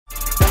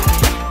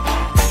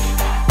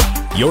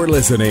You're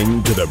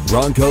listening to the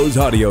Broncos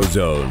Audio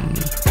Zone.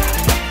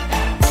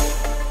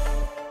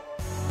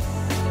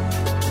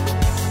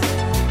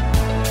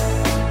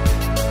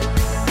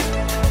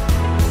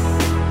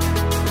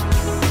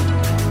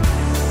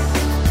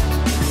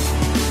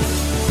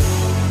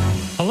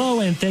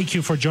 And thank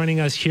you for joining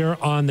us here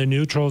on the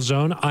Neutral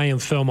Zone. I am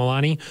Phil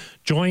Milani,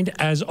 joined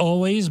as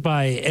always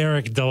by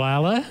Eric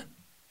Dalala.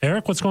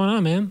 Eric, what's going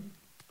on, man?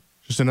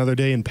 Just another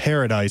day in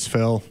paradise,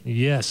 Phil.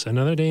 Yes,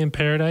 another day in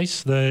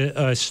paradise.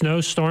 The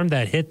snowstorm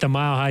that hit the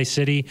Mile High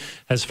City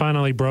has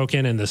finally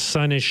broken, and the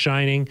sun is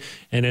shining,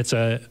 and it's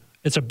a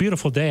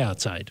beautiful day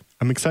outside.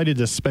 I'm excited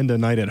to spend a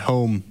night at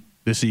home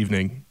this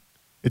evening.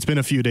 It's been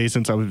a few days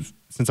since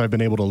I've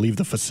been able to leave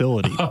the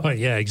facility. Oh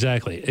yeah,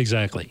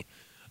 exactly.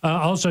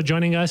 Also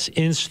joining us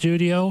in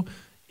studio,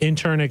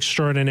 intern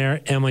extraordinaire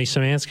Emily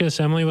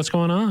Samanskas. Emily, what's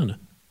going on?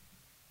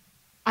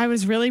 I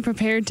was really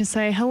prepared to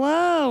say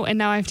hello, and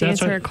now I have to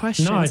answer a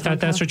question. No, I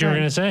thought that's what you were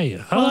going to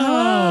say.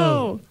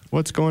 Hello.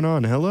 What's going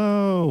on?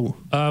 Hello.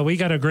 We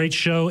got a great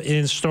show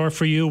in store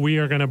for you. We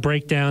are going to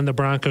break down the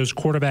Broncos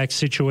quarterback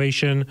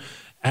situation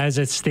as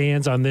it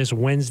stands on this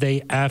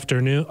Thursday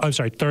afternoon.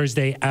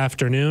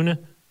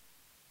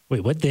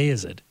 Wait, what day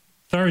is it?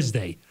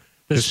 Thursday.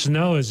 The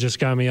snow has just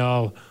got me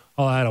all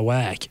out of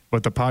whack.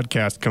 But the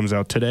podcast comes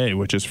out today,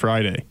 which is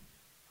Friday.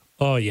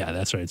 Oh, yeah,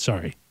 that's right.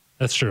 Sorry.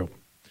 That's true.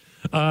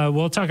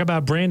 We'll talk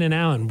about Brandon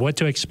Allen, what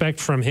to expect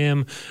from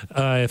him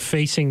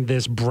facing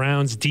this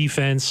Browns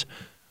defense,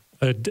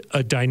 a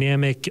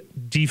dynamic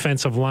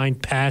defensive line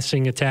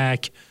passing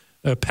attack,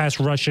 pass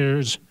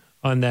rushers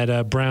on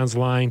that Browns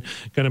line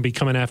going to be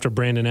coming after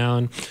Brandon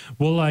Allen.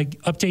 We'll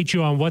update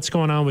you on what's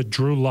going on with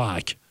Drew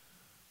Lock.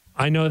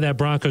 I know that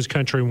Broncos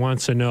country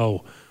wants to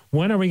know,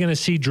 when are we going to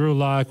see Drew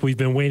Lock? We've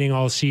been waiting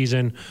all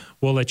season.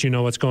 We'll let you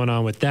know what's going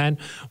on with that.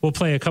 We'll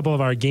play a couple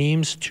of our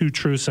games, 2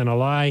 truths and a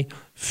lie.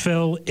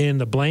 Fill in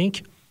the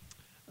blank.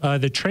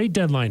 The trade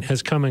deadline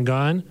has come and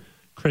gone.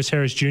 Chris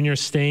Harris Jr.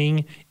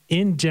 staying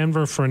in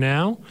Denver for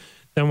now.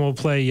 Then we'll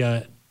play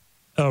a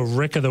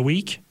Rick of the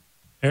Week.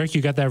 Eric,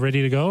 you got that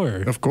ready to go?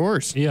 Or? Of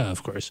course. Yeah,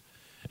 of course.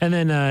 And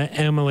then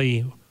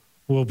Emily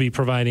will be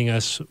providing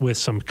us with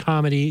some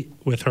comedy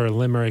with her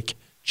Limerick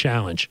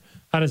Challenge.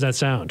 How does that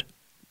sound?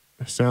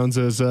 Sounds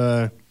as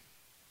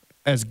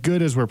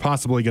good as we're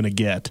possibly going to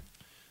get.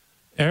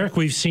 Eric,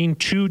 we've seen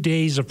 2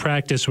 days of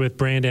practice with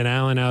Brandon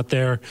Allen out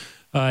there.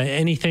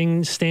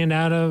 Anything stand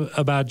out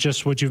about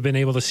just what you've been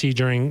able to see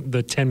during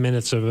the 10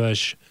 minutes of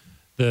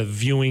the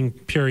viewing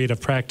period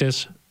of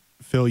practice?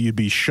 Phil, you'd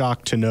be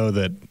shocked to know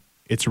that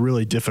it's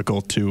really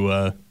difficult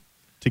to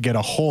get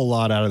a whole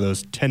lot out of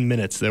those 10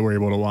 minutes that we're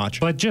able to watch.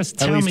 But just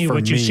tell me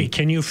what you see.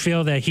 Can you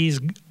feel that he's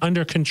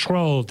under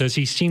control? Does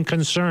he seem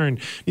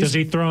concerned? Does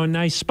he throw a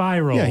nice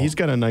spiral? Yeah, he's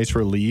got a nice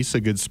release,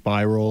 a good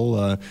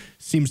spiral.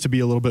 Seems to be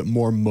a little bit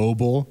more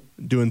mobile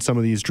doing some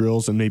of these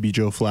drills than maybe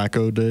Joe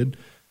Flacco did.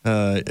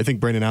 I think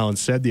Brandon Allen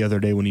said the other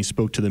day when he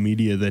spoke to the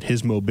media that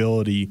his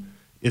mobility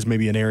is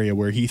maybe an area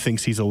where he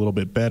thinks he's a little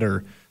bit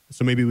better.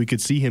 So maybe we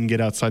could see him get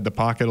outside the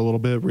pocket a little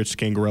bit. Rich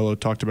Scangarello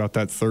talked about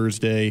that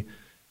Thursday.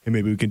 And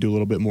maybe we can do a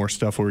little bit more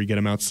stuff where we get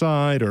him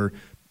outside, or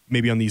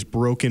maybe on these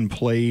broken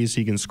plays,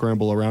 he can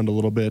scramble around a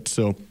little bit.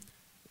 So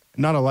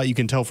not a lot you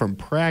can tell from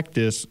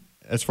practice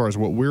as far as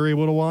what we're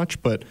able to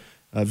watch, but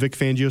Vic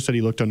Fangio said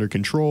he looked under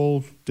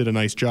control, did a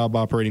nice job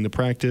operating the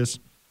practice.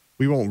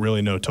 We won't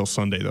really know till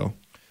Sunday, though.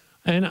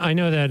 And I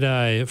know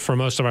that for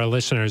most of our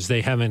listeners,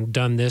 they haven't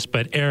done this,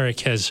 but Eric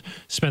has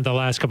spent the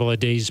last couple of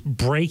days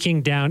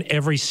breaking down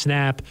every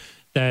snap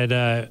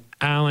that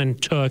Allen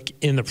took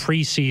in the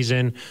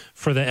preseason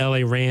for the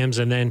LA Rams,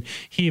 and then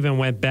he even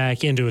went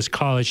back into his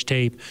college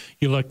tape.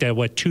 You looked at,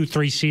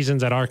 2-3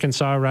 seasons at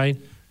Arkansas, right?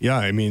 Yeah,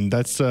 I mean,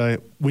 that's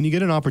when you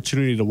get an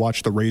opportunity to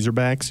watch the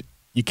Razorbacks,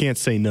 you can't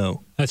say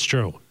no. That's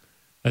true.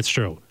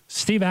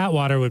 Steve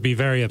Atwater would be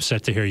very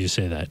upset to hear you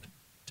say that,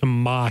 to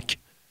mock.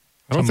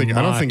 I don't think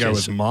I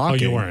was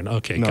mocking. Oh, you weren't?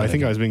 Okay. No, I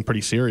think I was being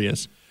pretty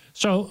serious.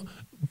 So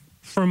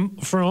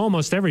for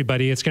almost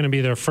everybody, it's going to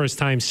be their first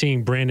time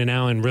seeing Brandon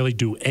Allen really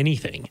do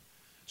anything.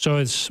 So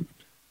it's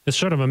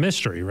sort of a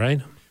mystery, right?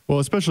 Well,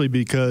 especially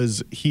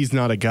because he's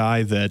not a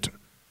guy that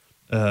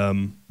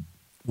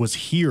was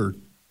here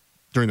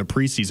during the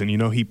preseason. You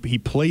know, he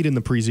played in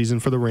the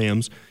preseason for the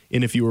Rams,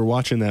 and if you were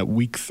watching that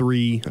week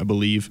 3, I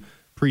believe,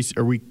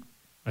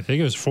 I think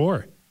it was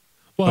 4.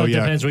 Well, it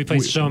depends. We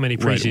played so many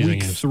preseason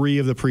Week games. 3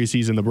 of the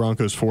preseason, the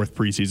Broncos' 4th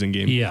preseason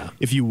game. Yeah.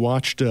 If you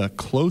watched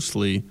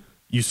closely,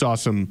 you saw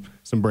some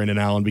Brandon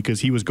Allen because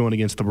he was going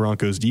against the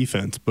Broncos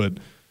defense. But,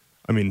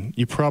 I mean,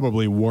 you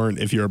probably weren't,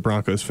 if you're a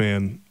Broncos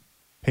fan,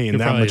 paying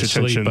that much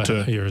attention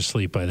you're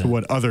asleep by then. to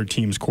what other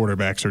teams'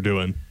 quarterbacks are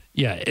doing.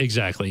 Yeah,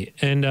 exactly.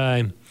 And,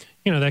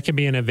 that can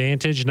be an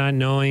advantage, not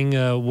knowing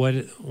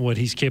what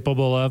he's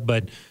capable of.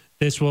 But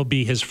this will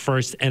be his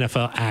first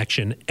NFL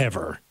action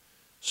ever.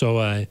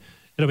 So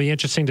it'll be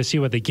interesting to see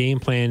what the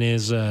game plan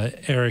is,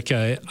 Eric.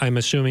 I'm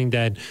assuming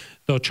that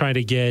they'll try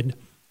to get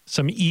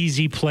some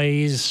easy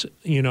plays,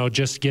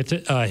 just get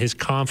his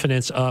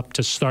confidence up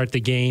to start the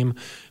game.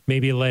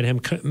 Maybe let him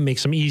make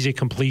some easy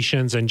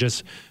completions and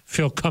just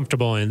feel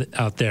comfortable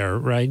out there,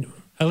 right?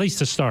 At least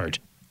to start.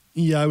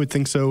 Yeah, I would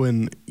think so.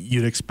 And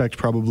you'd expect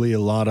probably a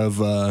lot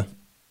of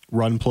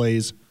run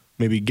plays.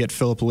 Maybe get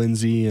Phillip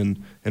Lindsay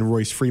and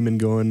Royce Freeman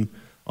going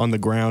on the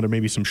ground, or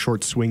maybe some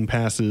short swing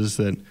passes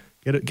that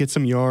get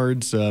some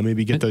yards,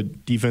 maybe get the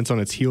defense on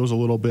its heels a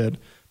little bit.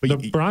 But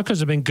the Broncos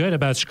have been good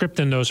about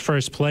scripting those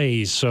first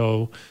plays,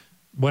 so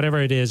whatever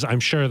it is,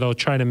 I'm sure they'll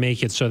try to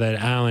make it so that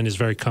Allen is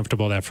very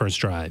comfortable that first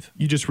drive.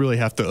 You just really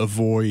have to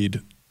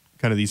avoid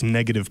kind of these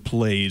negative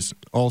plays.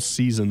 All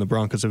season, the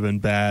Broncos have been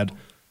bad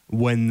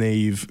when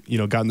they've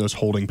gotten those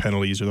holding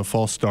penalties or the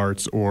false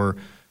starts, or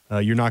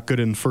you're not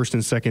good in first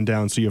and second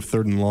down, so you have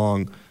third and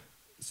long.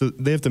 So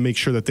they have to make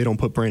sure that they don't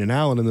put Brandon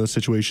Allen in those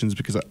situations,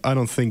 because I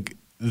don't think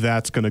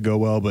that's going to go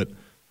well. But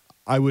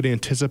I would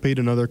anticipate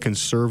another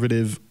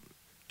conservative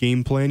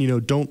game plan.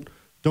 Don't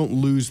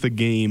lose the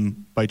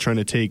game by trying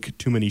to take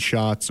too many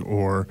shots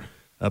or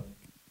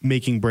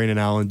making Brandon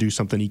Allen do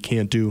something he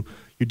can't do.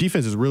 Your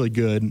defense is really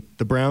good.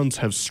 The Browns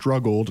have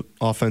struggled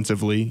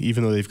offensively,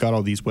 even though they've got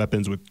all these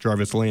weapons with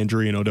Jarvis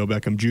Landry and Odell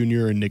Beckham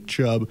Jr. and Nick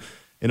Chubb,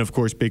 and of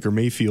course Baker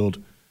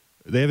Mayfield.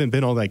 They haven't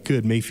been all that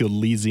good. Mayfield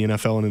leads the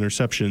NFL in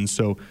interceptions.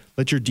 So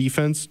let your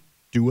defense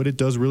do what it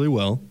does really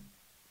well,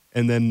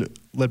 and then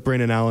let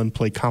Brandon Allen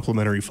play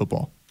complementary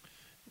football.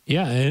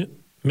 Yeah, and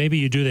maybe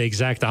you do the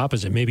exact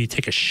opposite. Maybe you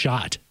take a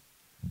shot.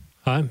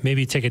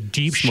 Maybe you take a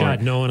deep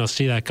shot. No one will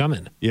see that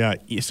coming. Yeah,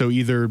 so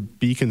either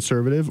be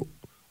conservative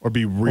or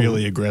be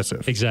really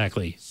aggressive.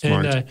 Exactly.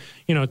 Smart.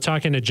 And,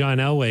 talking to John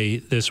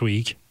Elway this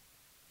week,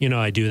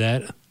 I do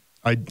that.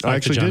 I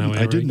actually did.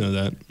 I did know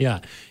that. Yeah.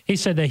 He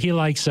said that he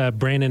likes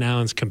Brandon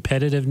Allen's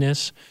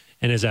competitiveness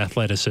and his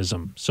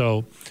athleticism.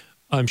 So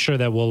I'm sure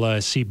that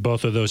we'll see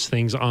both of those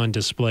things on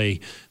display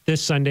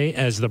this Sunday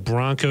as the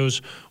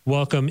Broncos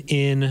welcome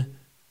in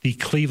the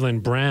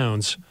Cleveland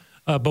Browns.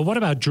 But what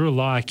about Drew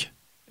Lock,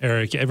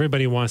 Eric?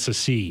 Everybody wants to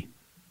see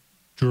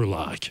Drew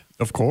Lock.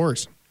 Of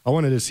course. I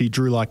wanted to see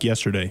Drew Lock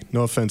yesterday.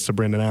 No offense to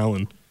Brandon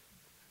Allen.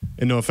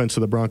 And no offense to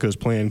the Broncos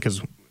plan,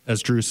 because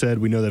as Drew said,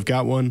 we know they've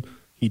got one.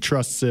 He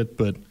trusts it,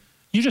 but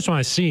you just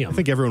want to see him. I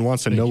think everyone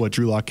wants to know what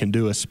Drew Lock can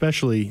do,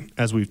 especially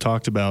as we've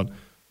talked about.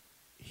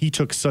 He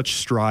took such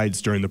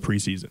strides during the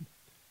preseason.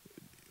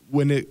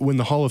 When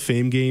the Hall of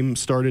Fame game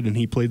started and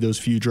he played those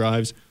few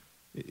drives,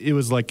 it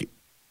was like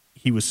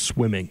he was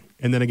swimming.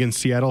 And then against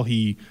Seattle,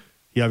 he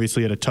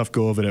obviously had a tough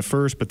go of it at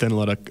first, but then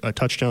let a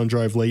touchdown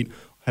drive late,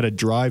 had a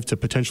drive to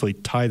potentially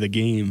tie the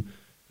game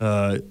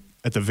at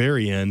the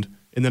very end.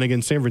 And then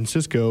against San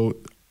Francisco,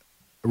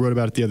 I wrote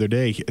about it the other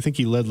day. I think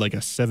he led like a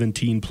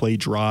 17-play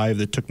drive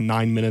that took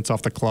 9 minutes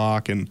off the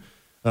clock, and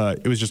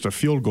it was just a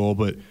field goal.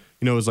 But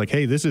it was like,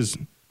 hey, that's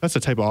the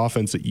type of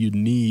offense that you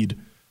need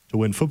to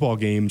win football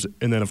games.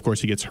 And then, of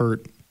course, he gets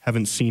hurt.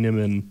 Haven't seen him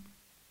in,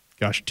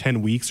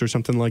 10 weeks or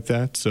something like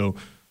that. So,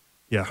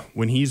 yeah,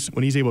 when he's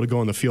able to go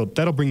on the field,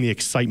 that'll bring the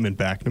excitement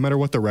back. No matter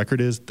what the record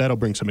is, that'll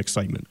bring some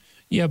excitement.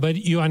 Yeah, but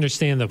you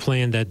understand the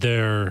plan that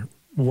they're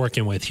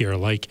working with here.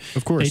 Like,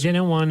 of course, they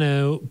didn't want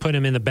to put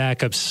him in the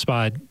backup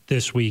spot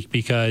this week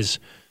because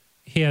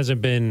he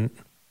hasn't been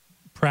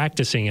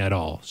practicing at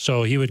all.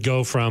 So he would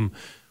go from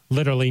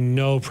literally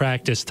no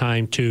practice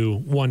time to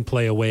one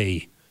play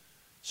away.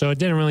 So it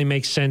didn't really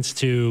make sense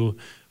to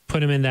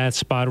put him in that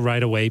spot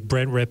right away.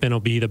 Brett Rippon will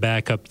be the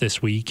backup this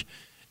week.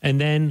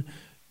 And then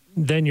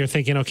you're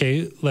thinking,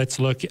 okay, let's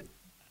look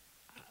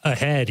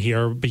ahead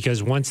here,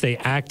 because once they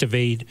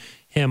activate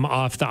him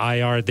off the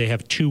IR, they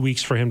have 2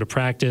 weeks for him to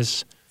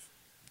practice.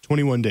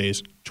 21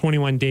 days.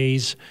 21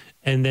 days.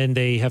 And then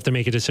they have to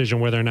make a decision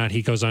whether or not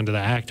he goes onto the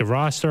active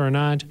roster or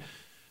not.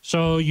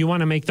 So you want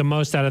to make the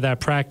most out of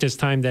that practice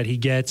time that he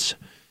gets.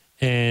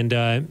 And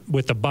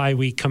with the bye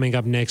week coming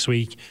up next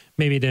week,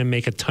 maybe it didn't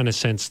make a ton of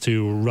sense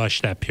to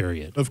rush that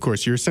period. Of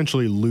course, you're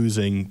essentially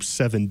losing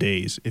 7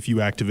 days if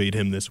you activate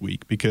him this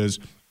week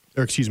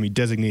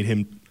designate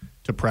him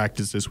to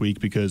practice this week,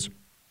 because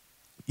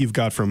you've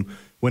got from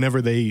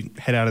whenever they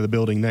head out of the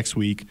building next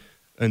week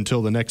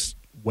until the next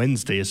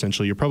Wednesday,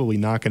 essentially, you're probably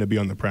not going to be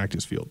on the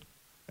practice field,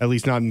 at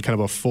least not in kind of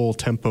a full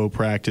tempo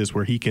practice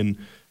where he can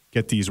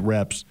get these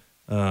reps.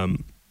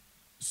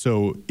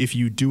 So if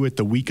you do it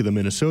the week of the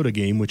Minnesota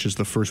game, which is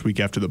the first week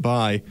after the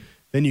bye,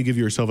 then you give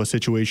yourself a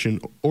situation,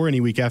 or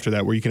any week after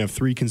that, where you can have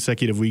 3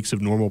 consecutive weeks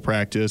of normal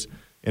practice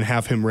and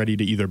have him ready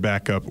to either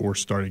back up or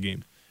start a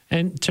game.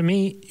 And to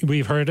me,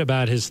 we've heard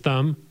about his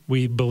thumb.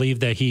 We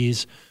believe that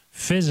he's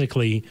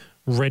physically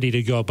ready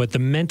to go, but the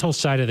mental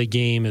side of the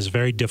game is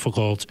very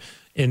difficult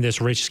in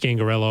this Rich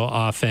Scangarello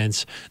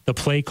offense. The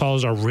play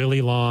calls are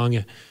really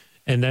long,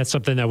 and that's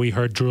something that we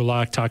heard Drew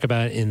Lock talk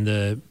about in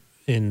the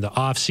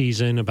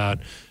offseason, about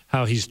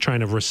how he's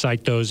trying to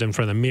recite those in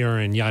front of the mirror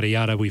and yada,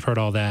 yada. We've heard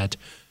all that.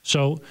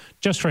 So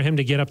just for him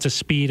to get up to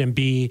speed and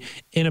be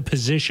in a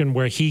position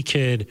where he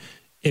could,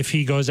 if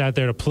he goes out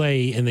there to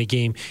play in the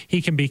game,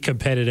 he can be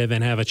competitive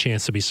and have a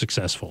chance to be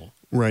successful.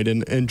 Right,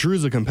 and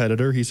Drew's a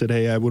competitor. He said,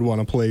 hey, I would want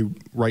to play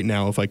right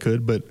now if I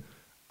could, but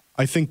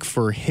I think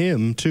for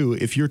him, too,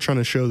 if you're trying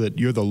to show that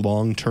you're the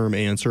long-term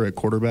answer at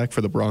quarterback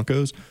for the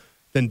Broncos,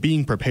 then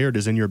being prepared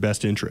is in your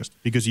best interest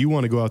because you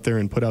want to go out there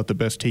and put out the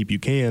best tape you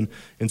can.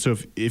 And so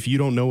if you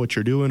don't know what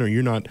you're doing or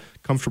you're not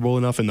comfortable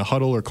enough in the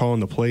huddle or calling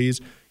the plays,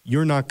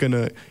 you're not going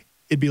to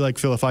 – it'd be like,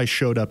 Phil, if I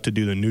showed up to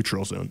do the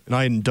neutral zone and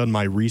I hadn't done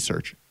my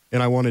research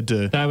and I wanted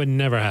to – That would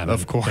never happen.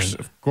 Of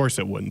course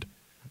it wouldn't.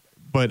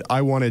 But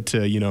I wanted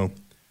to,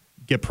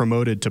 get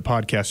promoted to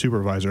podcast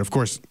supervisor. Of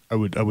course, I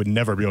would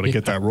never be able to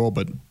get that role,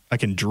 but I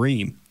can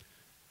dream.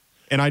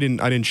 And I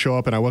didn't show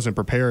up and I wasn't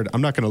prepared.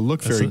 I'm not going to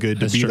look very good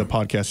to be the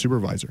podcast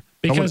supervisor.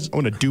 Because I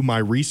want to do my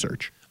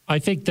research. I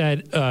think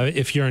that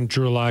if you're in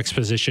Drew Lock's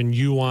position,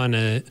 you want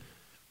to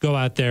go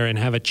out there and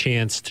have a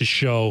chance to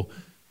show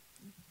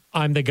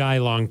I'm the guy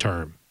long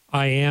term.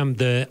 I am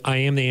the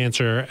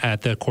answer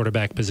at the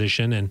quarterback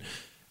position. And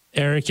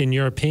Eric, in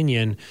your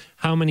opinion,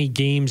 how many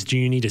games do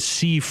you need to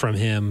see from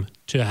him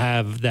to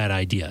have that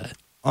idea?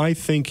 I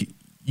think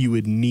you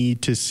would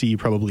need to see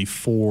probably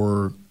 3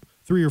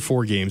 or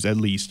 4 games at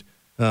least.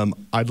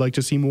 I'd like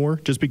to see more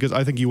just because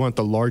I think you want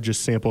the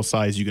largest sample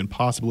size you can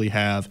possibly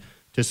have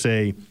to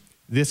say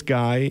this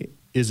guy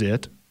is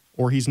it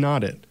or he's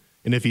not it.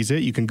 And if he's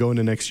it, you can go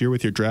into next year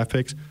with your draft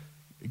picks,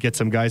 get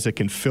some guys that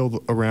can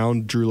fill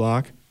around Drew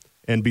Lock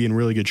and be in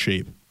really good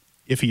shape.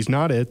 If he's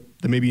not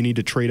it, then maybe you need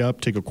to trade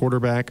up, take a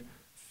quarterback,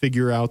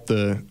 figure out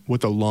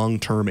what the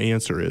long-term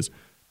answer is.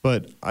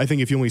 But I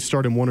think if you only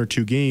start him 1 or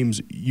 2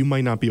 games, you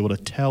might not be able to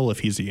tell if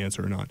he's the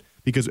answer or not.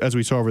 Because as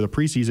we saw over the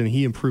preseason,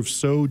 he improved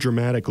so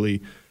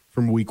dramatically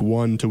from week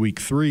 1 to week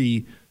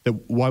 3 that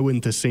why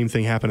wouldn't the same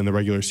thing happen in the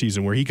regular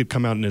season where he could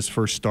come out in his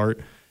first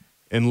start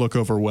and look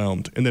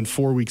overwhelmed. And then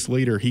 4 weeks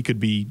later, he could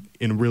be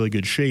in really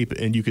good shape.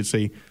 And you could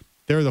say,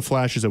 there are the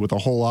flashes that with the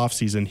whole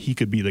offseason, he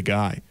could be the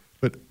guy.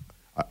 But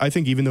I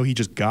think even though he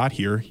just got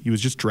here, he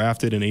was just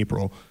drafted in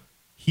April,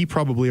 he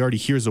probably already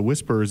hears the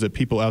whispers that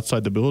people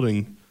outside the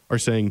building are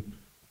saying,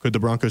 could the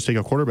Broncos take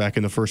a quarterback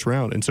in the first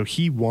round? And so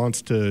he probably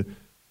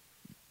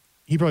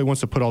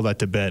wants to put all that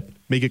to bed,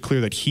 make it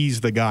clear that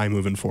he's the guy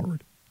moving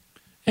forward.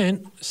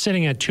 And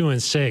sitting at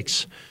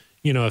 2-6,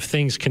 if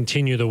things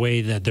continue the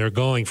way that they're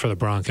going for the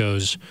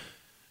Broncos,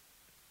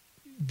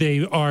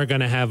 they are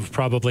going to have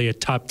probably a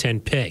top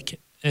 10 pick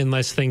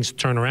unless things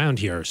turn around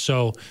here.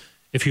 So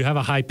if you have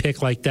a high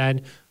pick like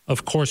that,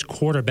 of course,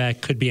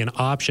 quarterback could be an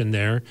option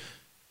there,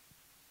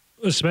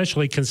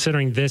 especially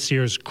considering this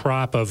year's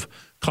crop of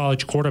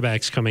college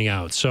quarterbacks coming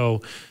out.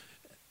 So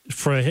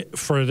for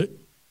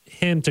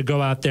him to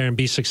go out there and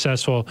be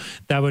successful,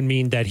 that would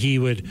mean that he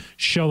would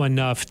show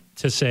enough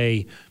to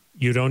say,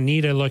 you don't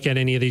need to look at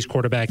any of these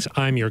quarterbacks.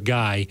 I'm your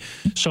guy.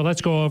 So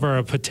let's go over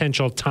a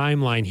potential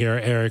timeline here,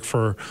 Eric,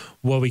 for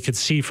what we could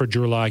see for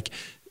Drew Lock,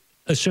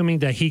 assuming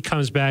that he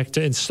comes back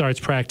and starts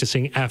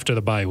practicing after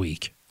the bye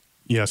week.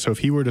 Yeah, so if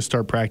he were to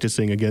start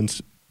practicing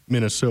against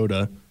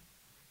Minnesota,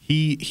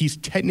 he's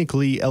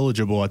technically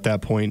eligible at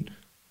that point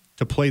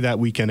to play that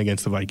weekend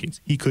against the Vikings.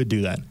 He could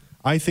do that.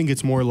 I think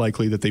it's more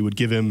likely that they would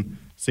give him,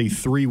 say,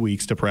 3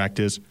 weeks to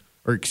practice,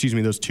 or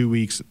those 2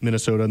 weeks,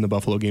 Minnesota and the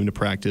Buffalo game to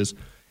practice,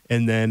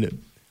 and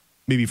then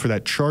maybe for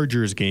that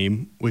Chargers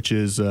game, which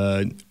is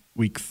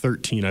week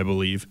 13, I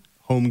believe,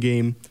 home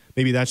game,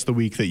 maybe that's the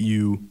week that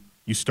you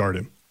start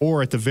him.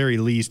 Or at the very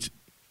least,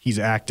 he's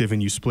active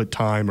and you split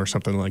time or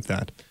something like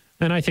that.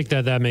 And I think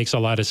that makes a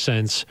lot of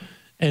sense.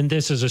 And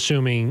this is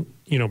assuming,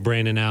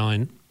 Brandon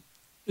Allen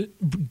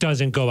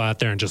doesn't go out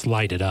there and just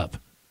light it up,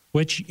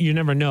 which you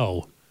never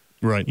know.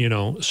 Right.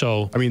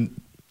 So I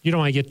mean, you don't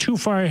want to get too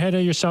far ahead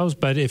of yourselves,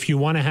 but if you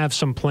want to have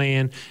some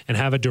plan and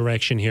have a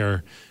direction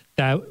here,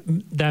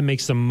 that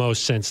makes the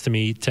most sense to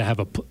me to have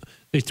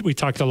we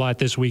talked a lot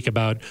this week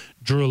about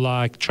Drew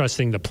Lock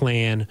trusting the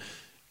plan,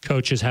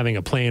 coaches having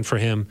a plan for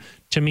him.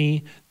 To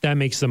me, that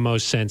makes the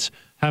most sense.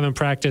 Have him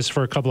practice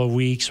for a couple of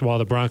weeks while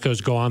the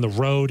Broncos go on the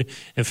road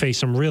and face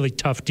some really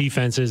tough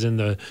defenses in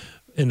the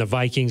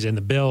Vikings and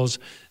the Bills,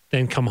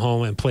 then come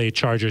home and play a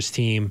Chargers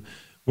team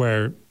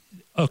where,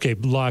 okay,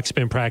 Lock's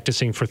been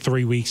practicing for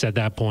 3 weeks at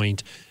that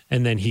point,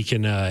 and then he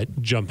can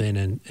jump in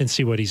and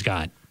see what he's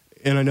got.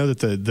 And I know that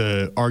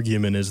the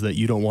argument is that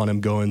you don't want him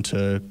going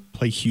to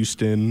play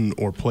Houston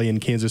or play in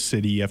Kansas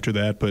City after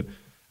that. But, I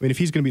mean, if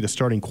he's going to be the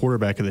starting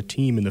quarterback of the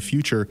team in the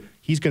future,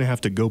 he's going to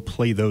have to go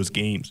play those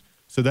games.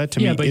 So that to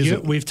me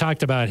isn't... we've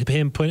talked about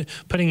him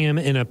putting him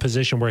in a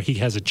position where he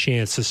has a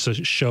chance to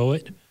show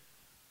it.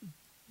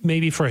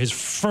 Maybe for his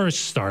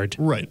first start.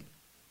 Right.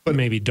 But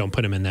maybe don't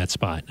put him in that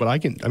spot. But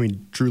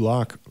Drew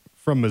Lock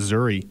from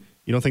Missouri,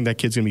 you don't think that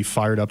kid's going to be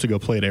fired up to go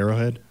play at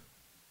Arrowhead?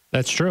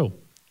 That's true.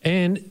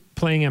 And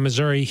playing at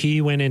Missouri, he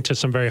went into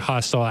some very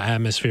hostile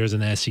atmospheres in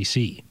the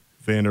SEC.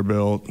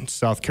 Vanderbilt,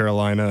 South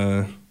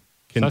Carolina,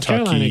 Kentucky.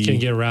 South Carolina can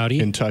get rowdy.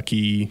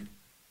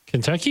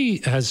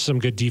 Kentucky has some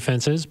good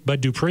defenses. Bud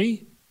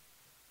Dupree?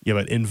 Yeah,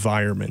 but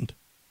environment.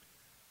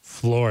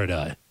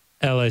 Florida,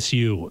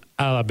 LSU,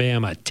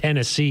 Alabama,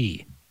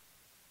 Tennessee.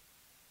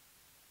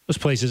 Those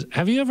places.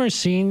 Have you ever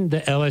seen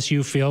the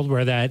LSU field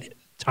where that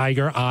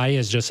tiger eye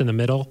is just in the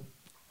middle?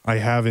 I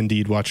have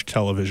indeed watched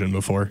television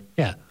before.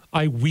 Yeah.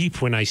 I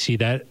weep when I see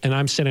that, and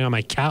I'm sitting on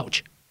my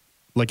couch.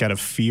 Like out of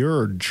fear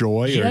or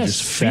joy or Yes,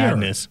 just fear.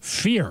 sadness?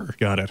 Fear.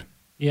 Got it.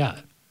 Yeah.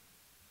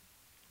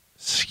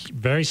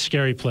 Very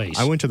scary place.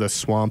 I went to the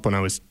swamp when I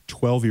was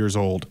 12 years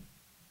old.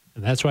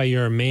 And that's why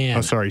you're a man.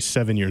 Oh, sorry,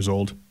 7 years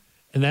old.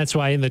 And that's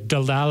why in the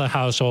Daldala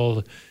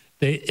household,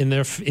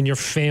 in your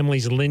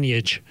family's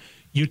lineage,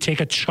 you take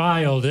a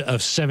child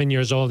of 7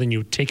 years old and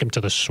you take him to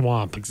the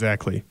swamp.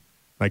 Exactly.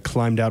 I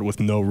climbed out with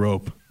no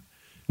rope.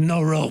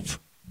 No rope.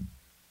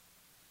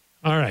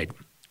 All right.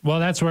 Well,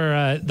 that's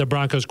where the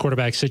Broncos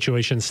quarterback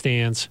situation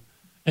stands.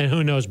 And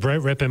who knows,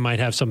 Brett Rippon might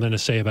have something to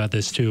say about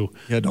this too.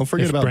 Yeah, don't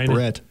forget about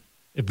Brett.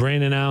 If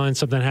Brandon Allen,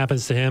 something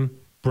happens to him,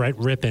 Brett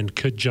Rippon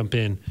could jump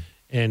in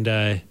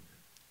and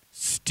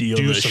Steal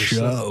do the some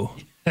show.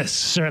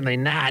 Certainly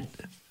not.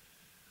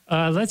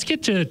 Let's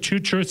get to Two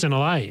Truths and a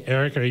Lie.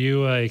 Eric, are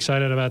you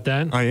excited about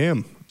that? I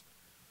am.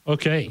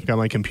 Okay. Got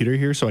my computer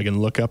here so I can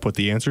look up what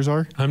the answers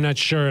are. I'm not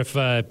sure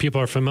if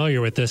people are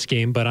familiar with this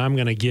game, but I'm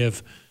going to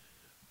give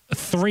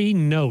 3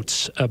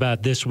 notes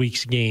about this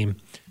week's game,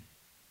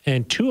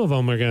 and 2 of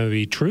them are going to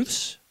be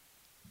truths.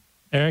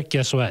 Eric,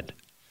 guess what?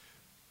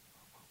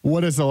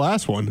 What is the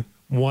last one?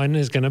 1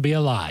 is going to be a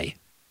lie.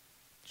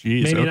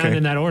 Jeez, Maybe okay. not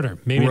in that order.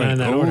 Maybe not in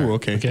that order.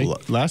 Okay.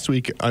 Last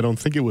week, I don't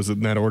think it was in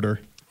that order.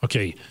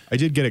 Okay. I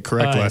did get it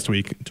correct last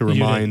week to you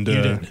remind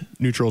did.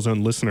 Neutral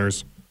Zone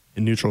listeners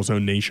in Neutral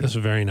Zone Nation. This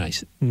is very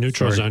nice.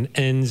 Neutral Zone,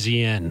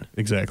 NZN.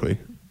 Exactly.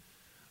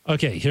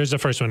 Okay, here's the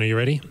first one. Are you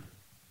ready?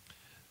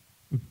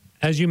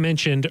 As you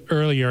mentioned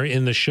earlier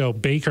in the show,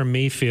 Baker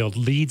Mayfield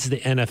leads the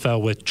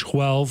NFL with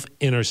 12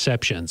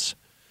 interceptions,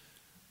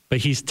 but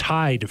he's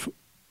tied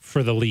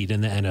for the lead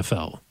in the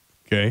NFL.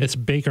 Okay. It's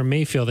Baker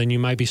Mayfield, and you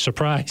might be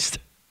surprised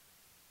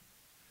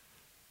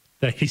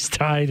that he's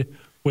tied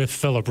with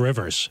Phillip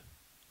Rivers.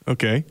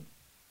 Okay.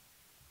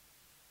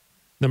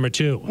 Number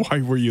 2.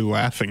 Why were you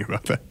laughing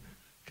about that?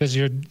 Because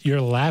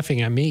you're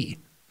laughing at me.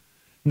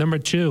 Number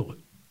 2,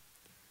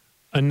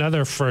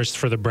 another first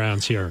for the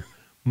Browns here.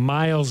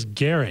 Myles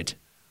Garrett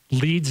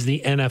leads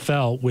the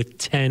NFL with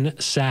 10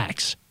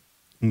 sacks.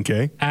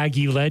 Okay.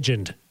 Aggie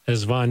legend,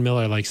 as Von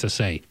Miller likes to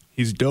say.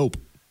 He's dope.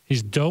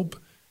 He's dope.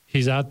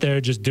 He's out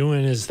there just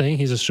doing his thing.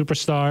 He's a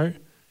superstar.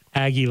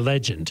 Aggie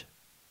legend.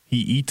 He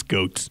eats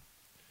goats.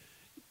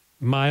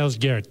 Myles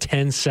Garrett,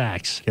 10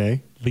 sacks.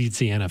 Okay. Leads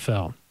the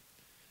NFL.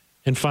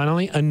 And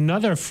finally,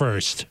 another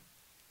first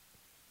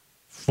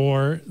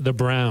for the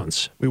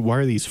Browns. Wait, why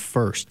are these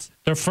firsts?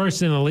 They're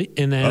first in the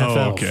NFL.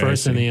 Oh, okay.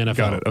 First in the NFL.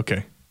 Got it.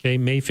 Okay. Okay,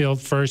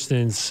 Mayfield first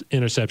in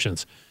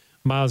interceptions.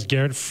 Myles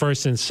Garrett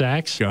first in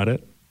sacks. Got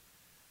it.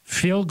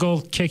 Field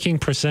goal kicking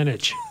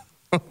percentage.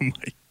 Oh, my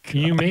God.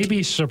 You may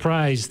be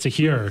surprised to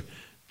hear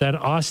that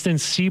Austin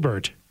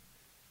Siebert,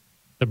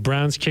 the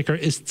Browns kicker,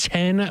 is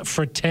 10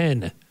 for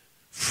 10,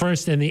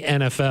 first in the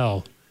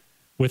NFL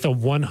with a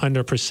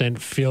 100%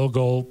 field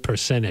goal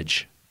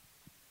percentage.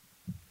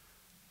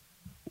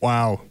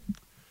 Wow.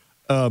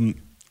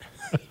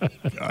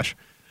 Gosh.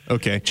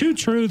 Okay. 2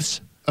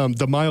 truths.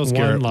 The Myles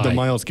One Garrett. lie. The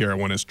Myles Garrett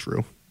one is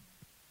true.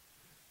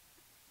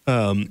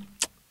 If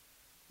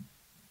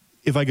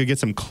I could get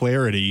some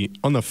clarity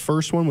on the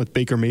first one with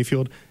Baker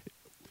Mayfield,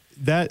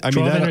 that's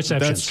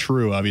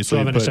true,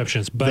 obviously. 12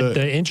 interceptions. But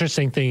the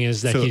interesting thing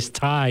is that so- he's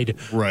tied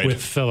Right.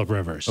 with Phillip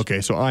Rivers.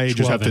 Okay, so I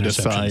just have to 12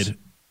 interceptions. decide: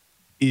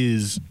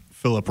 is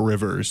Phillip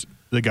Rivers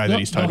the guy that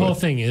he's tied The whole with?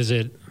 thing, is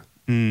it?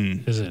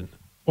 Is it?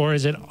 Or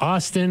is it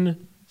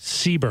Austin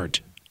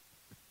Siebert?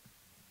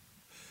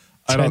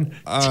 10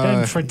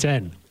 for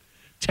 10.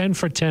 10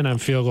 for 10 on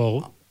field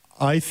goal.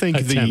 I think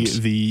attempts.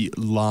 the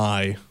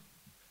lie,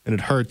 and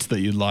it hurts that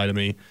you lie to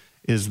me,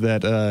 is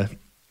that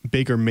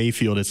Baker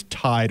Mayfield is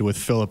tied with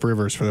Phillip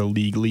Rivers for the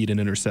league lead in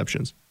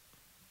interceptions.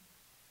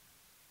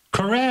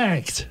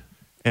 Correct.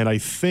 And I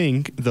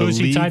think the Who's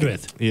league, he tied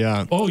with?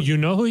 Yeah. Oh, you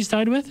know who he's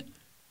tied with?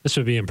 This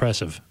would be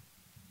impressive.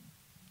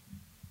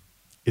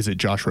 Is it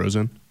Josh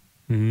Rosen?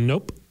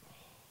 Nope.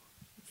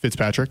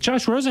 Fitzpatrick?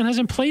 Josh Rosen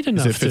hasn't played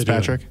enough. Is it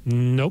Fitzpatrick? To do.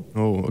 Nope.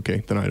 Oh,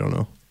 okay. Then I don't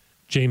know.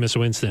 Jameis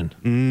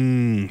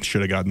Winston.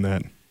 Should have gotten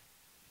that.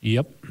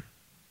 Yep.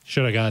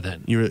 Should have got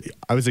that.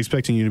 I was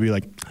expecting you to be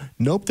like,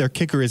 nope, their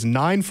kicker is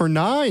 9 for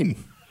 9.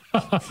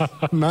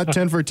 Not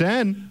 10 for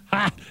 10.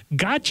 Ha!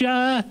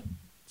 Gotcha.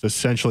 It's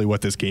essentially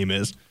what this game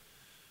is.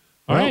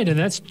 All Well, right, and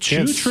that's 2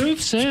 yes.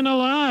 truths and a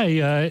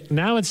lie.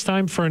 Now it's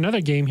time for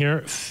another game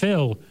here.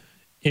 Fill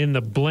in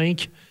the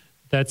blank.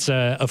 That's,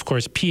 of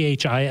course,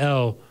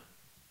 PHIL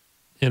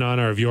in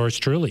honor of yours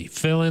truly.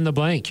 Fill in the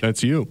blank.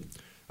 That's you.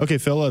 Okay,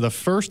 Phil, the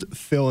first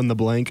fill in the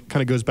blank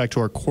kind of goes back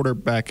to our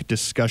quarterback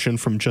discussion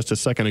from just a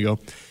second ago.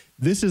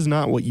 This is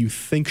not what you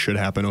think should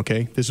happen,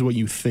 okay? This is what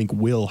you think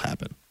will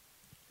happen.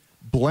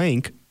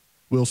 Blank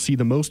will see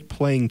the most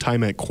playing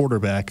time at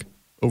quarterback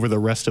over the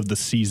rest of the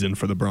season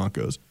for the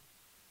Broncos.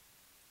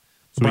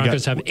 The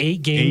Broncos have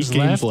 8 games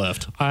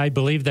left. I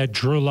believe that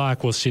Drew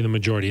Lock will see the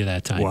majority of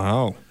that time.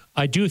 Wow.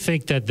 I do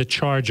think that the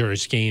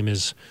Chargers game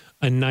is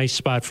a nice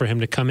spot for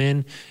him to come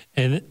in,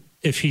 and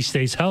if he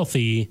stays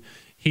healthy,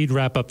 he'd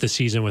wrap up the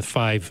season with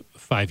five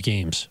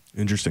games.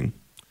 Interesting.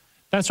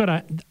 That's what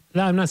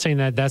I'm not saying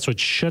that that's what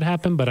should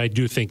happen, but I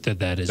do think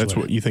that's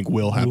what you think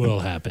will happen. Will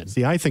happen.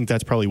 See, I think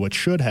that's probably what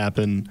should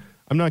happen.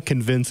 I'm not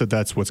convinced that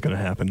that's what's going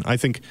to happen. I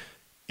think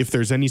if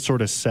there's any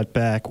sort of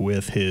setback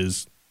with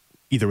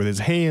either with his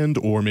hand,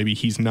 or maybe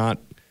he's not,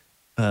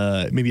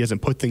 maybe he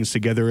hasn't put things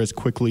together as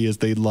quickly as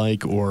they'd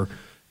like, or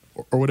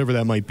whatever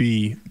that might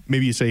be,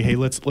 maybe you say, hey,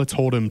 let's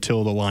hold him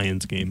till the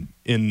Lions game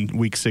in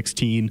Week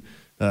 16.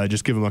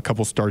 Just give him a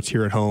couple starts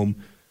here at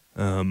home.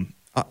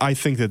 I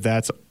think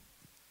that's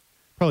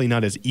probably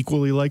not as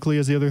equally likely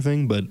as the other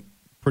thing, but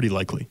pretty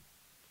likely.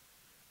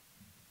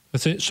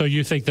 So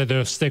you think that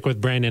they'll stick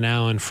with Brandon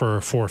Allen for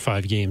 4 or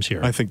 5 games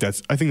here? I think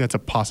that's a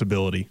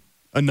possibility.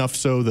 Enough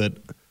so that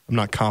I'm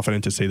not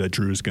confident to say that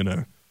Drew's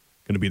gonna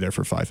be there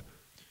for 5.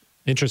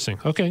 Interesting.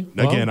 Okay.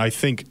 Again, I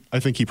think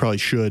he probably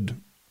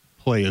should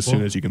play as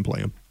soon as you can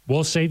play him.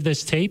 We'll save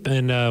this tape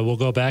and we'll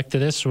go back to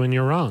this when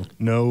you're wrong.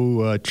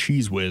 No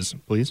cheese whiz,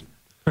 please.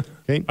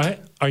 Okay.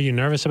 Are you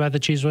nervous about the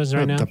cheese whiz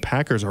right now? The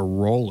Packers are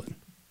rolling.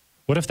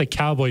 What if the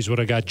Cowboys would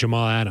have got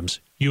Jamal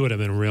Adams? You would have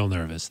been real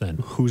nervous then.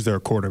 Who's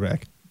their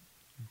quarterback?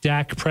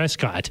 Dak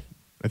Prescott.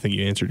 I think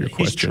you answered your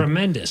question. He's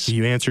tremendous.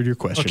 You answered your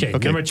question.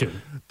 Okay, number 2.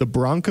 The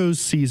Broncos'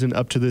 season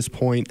up to this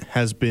point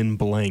has been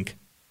blank.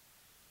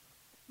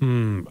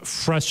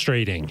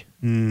 Frustrating.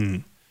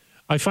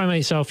 I find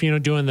myself,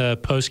 doing the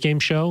post-game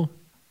show.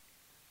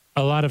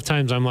 A lot of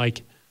times I'm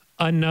like,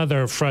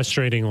 another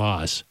frustrating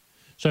loss.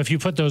 So if you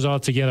put those all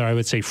together, I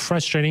would say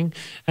frustrating.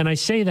 And I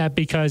say that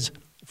because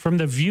from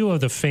the view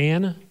of the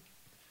fan,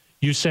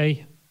 you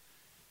say,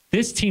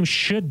 this team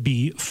should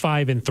be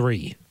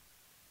 5-3.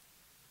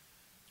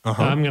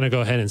 I'm going to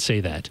go ahead and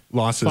say that.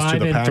 Losses to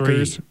the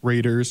Packers,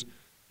 Raiders,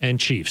 and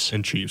Chiefs.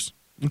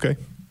 Okay.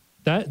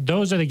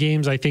 Those are the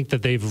games I think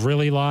that they've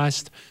really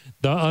lost.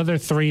 The other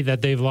 3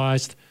 that they've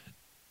lost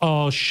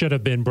all should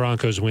have been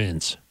Broncos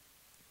wins.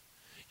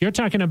 You're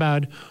talking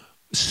about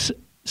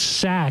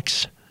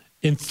sacks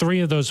in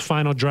 3 of those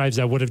final drives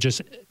that would have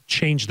just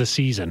changed the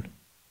season.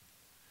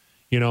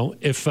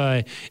 If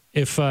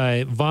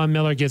Von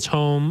Miller gets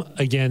home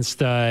against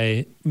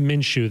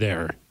Minshew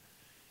there,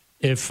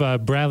 if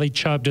Bradley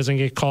Chubb doesn't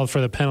get called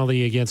for the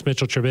penalty against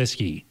Mitchell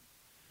Trubisky,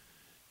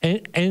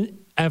 and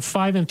at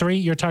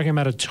 5-3, you're talking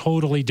about a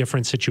totally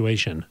different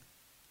situation.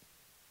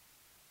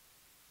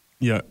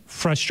 Yeah,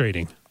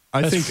 frustrating.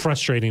 That's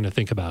frustrating to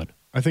think about.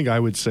 I think I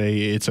would say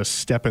it's a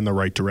step in the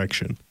right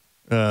direction.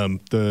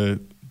 The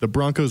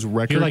Broncos'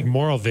 record. You like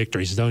moral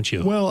victories, don't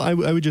you? Well, I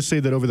would just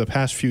say that over the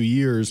past few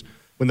years,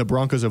 when the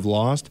Broncos have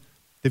lost,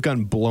 they've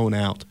gotten blown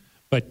out.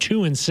 But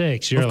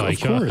 2-6, you're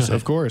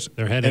of course,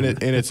 they're heading,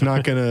 and it's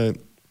not gonna,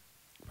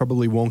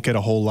 probably won't get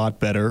a whole lot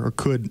better, or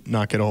could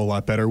not get a whole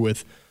lot better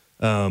with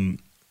Joe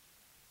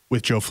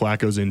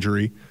Flacco's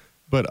injury.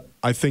 But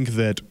I think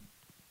that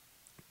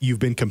you've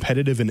been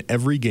competitive in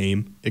every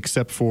game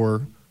except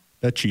for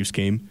that Chiefs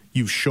game.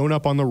 You've shown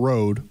up on the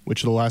road,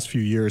 which the last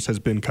few years has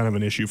been kind of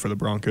an issue for the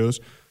Broncos.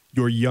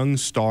 Your young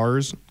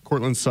stars,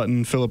 Cortland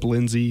Sutton, Phillip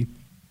Lindsay,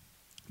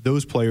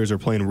 those players are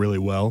playing really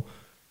well.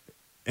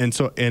 And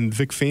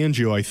Vic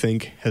Fangio, I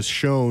think, has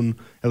shown,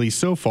 at least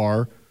so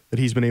far, that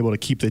he's been able to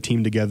keep the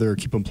team together,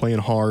 keep them playing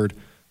hard.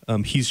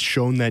 He's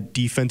shown that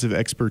defensive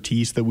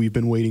expertise that we've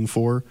been waiting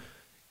for.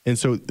 And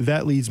so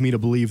that leads me to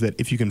believe that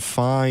if you can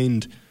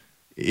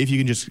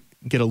just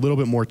get a little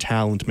bit more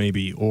talent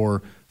maybe,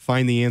 or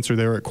find the answer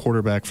there at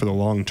quarterback for the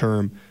long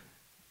term,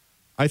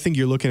 I think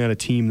you're looking at a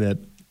team that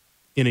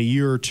in a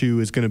year or two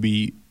is going to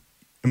be,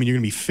 you're going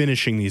to be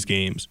finishing these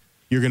games.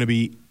 You're going to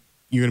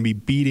be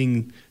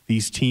beating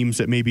these teams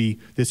that maybe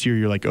this year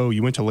you're like, oh,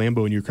 you went to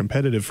Lambeau and you're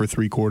competitive for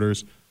 3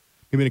 quarters.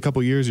 Maybe in a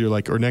couple of years you're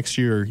like, or next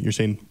year you're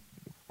saying,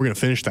 we're going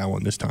to finish that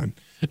one this time.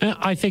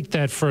 I think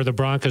that for the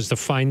Broncos to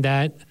find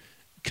that,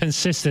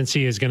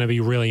 consistency is going to be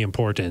really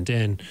important.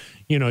 And,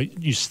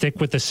 you stick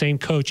with the same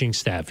coaching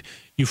staff.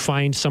 You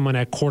find someone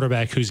at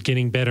quarterback who's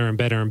getting better and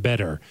better and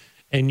better.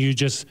 And you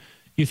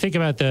think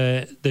about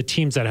the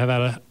teams that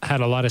have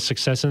had a lot of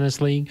success in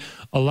this league,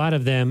 a lot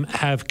of them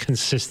have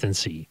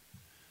consistency.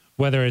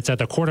 Whether it's at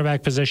the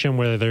quarterback position,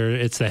 whether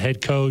it's the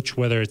head coach,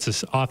 whether it's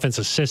this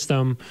offensive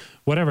system,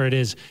 whatever it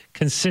is,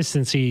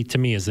 consistency to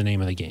me is the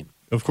name of the game.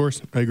 Of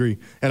course, I agree.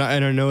 And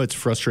I know it's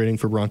frustrating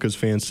for Broncos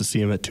fans to see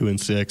them at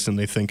 2-6, and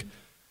they think,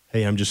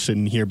 hey, I'm just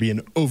sitting here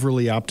being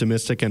overly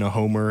optimistic and a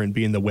homer and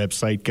being the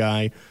website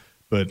guy.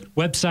 But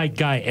website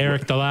guy,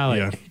 Eric Dalali,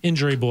 yeah.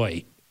 Injury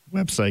boy.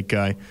 Website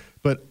guy.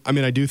 But,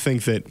 I do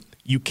think that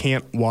you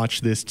can't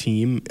watch this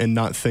team and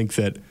not think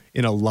that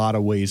in a lot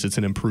of ways it's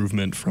an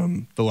improvement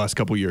from the last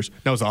couple of years.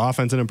 Now, is the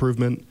offense an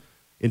improvement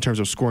in terms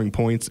of scoring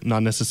points?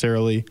 Not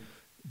necessarily.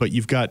 But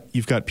you've got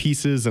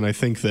pieces, and I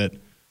think that,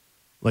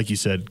 like you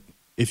said,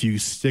 if you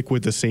stick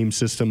with the same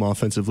system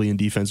offensively and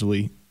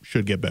defensively,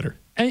 should get better.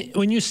 And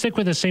when you stick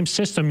with the same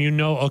system,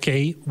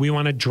 okay, we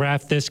want to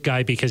draft this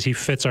guy because he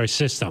fits our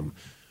system.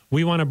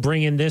 We want to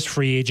bring in this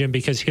free agent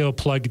because he'll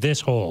plug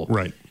this hole.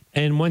 Right.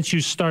 And once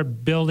you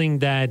start building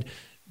that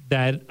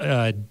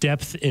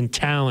depth in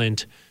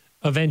talent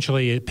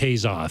eventually it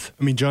pays off.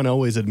 I mean, John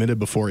Elway's admitted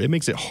before, it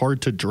makes it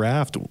hard to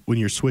draft when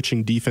you're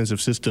switching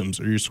defensive systems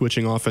or you're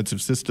switching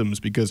offensive systems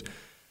because,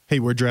 hey,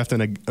 we're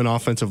drafting an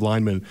offensive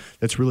lineman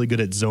that's really good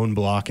at zone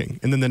blocking.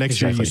 And then the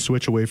next year you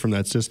switch away from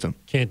that system.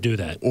 Can't do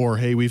that. Or,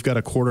 hey, we've got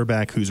a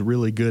quarterback who's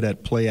really good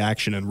at play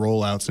action and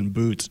rollouts and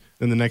boots.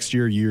 And the next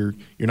year you're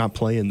not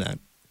playing that.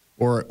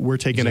 Or we're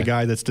taking a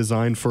guy that's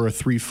designed for a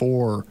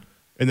 3-4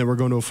 and then we're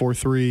going to a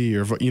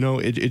 4-3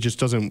 or, it just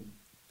doesn't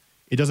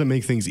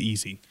make things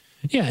easy.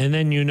 Yeah, and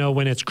then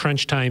when it's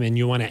crunch time and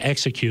you want to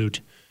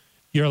execute,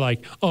 you're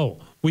like, oh,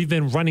 we've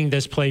been running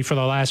this play for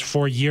the last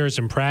 4 years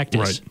in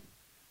practice. Right.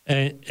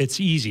 And it's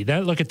easy.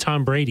 Look at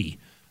Tom Brady.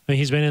 I mean,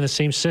 he's been in the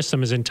same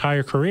system his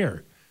entire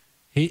career.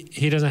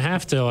 He doesn't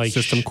have to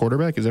system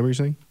quarterback. Is that what you're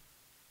saying?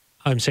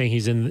 I'm saying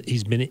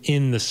he's been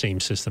in the same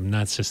system,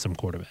 not system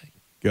quarterback.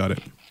 Got it.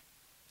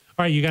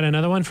 All right, you got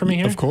another one for me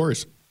here? Of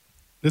course.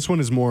 This one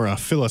is more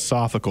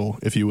philosophical,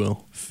 if you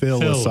will.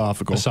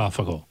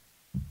 Philosophical.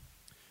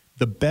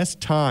 The best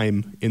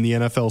time in the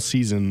NFL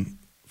season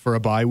for a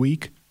bye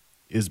week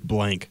is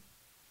blank.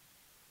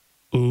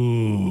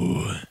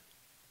 Ooh.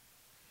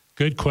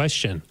 Good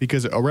question.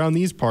 Because around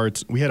these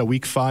parts, we had a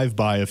week 5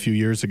 bye a few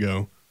years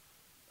ago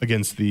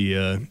against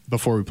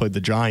before we played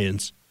the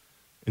Giants,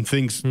 and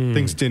things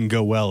didn't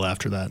go well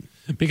after that.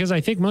 Because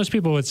I think most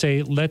people would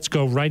say, let's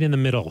go right in the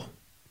middle.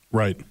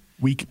 Right.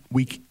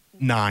 Week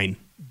 9.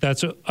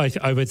 That's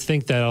I would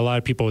think that a lot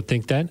of people would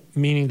think that,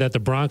 meaning that the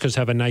Broncos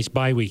have a nice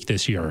bye week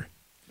this year.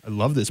 I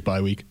love this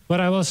bye week.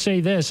 But I will say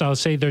this. I'll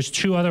say there's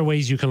 2 other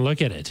ways you can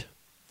look at it.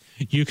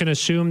 You can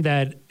assume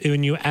that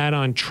when you add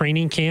on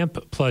training camp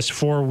plus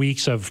 4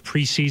 weeks of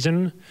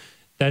preseason,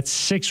 that's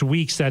 6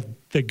 weeks that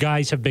the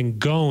guys have been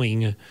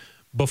going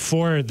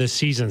before the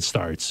season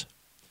starts.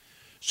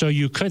 So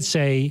you could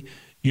say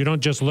you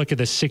don't just look at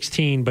the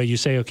 16, but you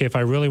say, okay, if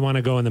I really want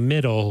to go in the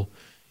middle,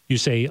 you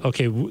say,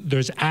 okay,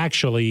 there's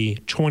actually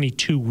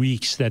 22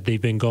 weeks that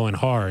they've been going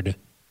hard.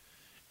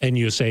 And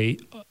you say,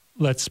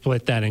 let's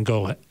split that and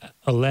go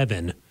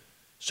 11.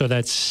 So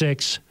that's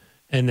 6.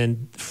 And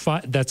then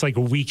that's like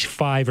a week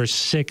 5 or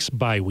 6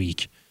 bye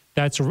week.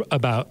 That's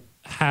about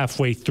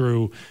halfway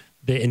through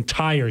the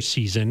entire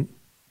season,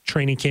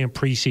 training camp,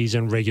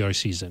 preseason, regular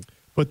season.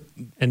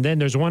 And then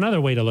there's one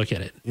other way to look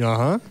at it.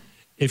 Uh-huh.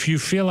 If you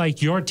feel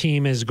like your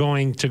team is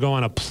going to go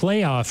on a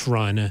playoff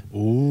run,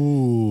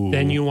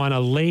 then you want a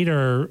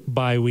later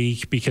bye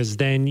week because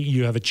then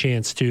you have a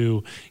chance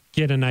to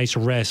get a nice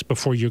rest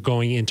before you're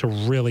going into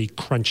really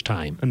crunch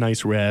time. A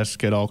nice rest,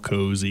 get all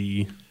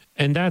cozy.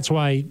 And that's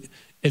why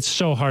it's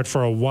so hard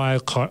for a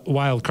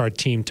wild card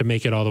team to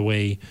make it all the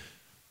way.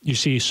 You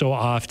see so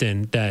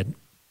often that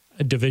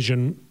a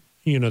division,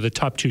 the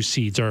top 2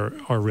 seeds are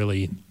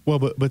really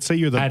but say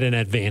you're at an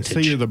advantage.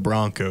 Say you're the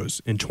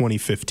Broncos in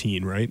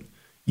 2015, right?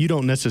 You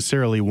don't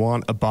necessarily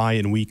want a bye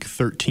in week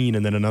 13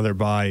 and then another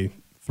bye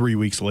 3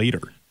 weeks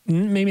later.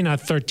 Maybe not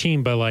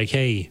 13, but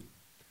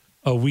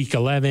a week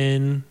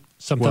 11,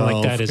 something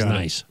like that is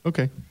nice.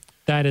 Okay.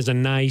 That is a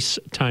nice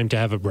time to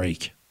have a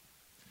break.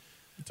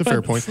 It's a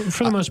fair point.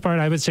 For the most part,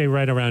 I would say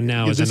right around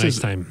now is a nice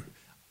time.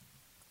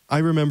 I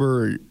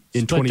remember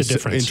in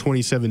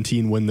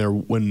 2017 when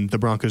the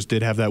Broncos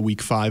did have that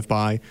week 5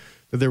 bye,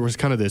 that there was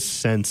kind of this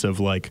sense of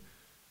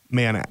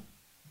man,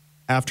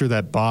 after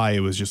that bye, it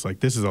was just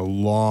this is a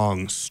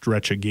long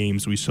stretch of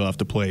games we still have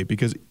to play.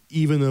 Because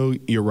even though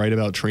you're right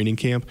about training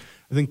camp,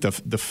 I think the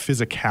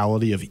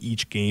physicality of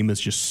each game is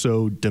just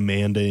so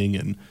demanding,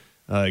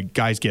 and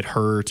guys get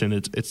hurt, and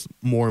it's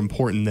more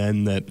important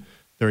then that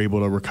they're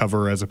able to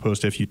recover as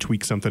opposed to if you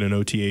tweak something in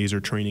OTAs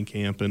or training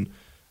camp. And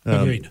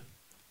agreed.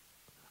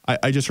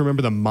 I just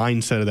remember the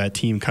mindset of that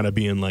team kind of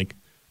being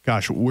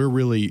gosh, we're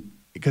really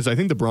 – because I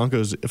think the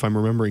Broncos, if I'm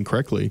remembering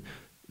correctly,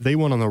 they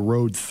went on the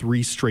road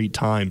 3 straight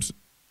times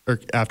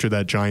after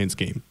that Giants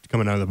game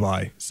coming out of the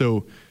bye.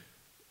 So,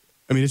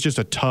 I mean, it's just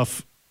a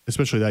tough –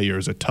 especially that year,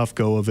 is a tough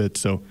go of it.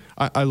 So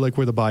I like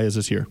where the bye is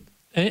this year.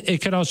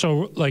 It could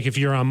also, if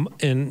you're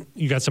and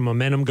you got some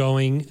momentum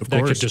going,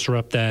 that could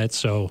disrupt that.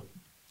 So,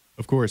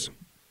 of course.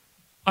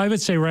 I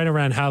would say right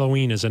around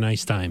Halloween is a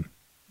nice time.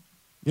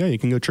 Yeah, you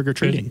can go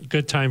trick-or-treating.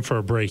 Good time for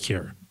a break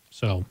here.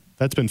 So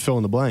that's been fill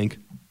in the blank.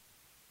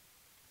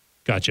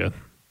 Gotcha.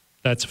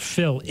 That's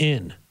fill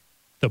in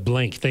the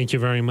blank. Thank you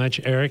very much,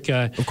 Eric.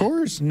 Of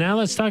course. Now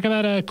let's talk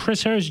about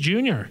Chris Harris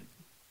Jr.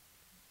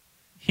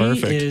 He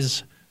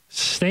is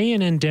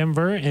staying in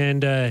Denver,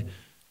 and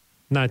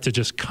not to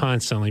just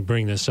constantly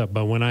bring this up,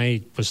 but when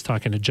I was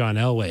talking to John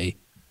Elway,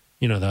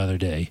 the other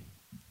day.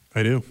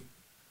 I do.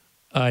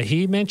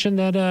 He mentioned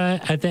that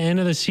at the end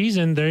of the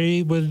season,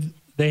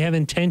 they have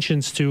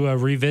intentions to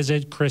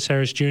revisit Chris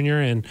Harris Jr.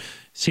 and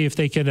see if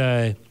they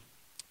could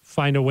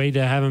find a way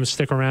to have him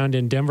stick around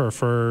in Denver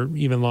for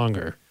even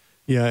longer.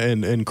 Yeah,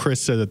 and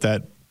Chris said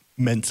that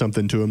meant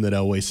something to him, that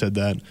Elway said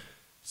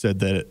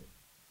that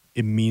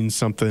it means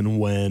something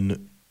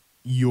when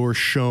you're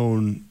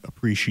shown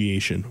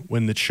appreciation,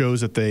 when it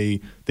shows that they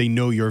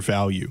know your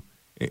value.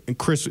 And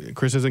Chris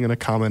isn't going to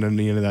comment on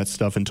any of that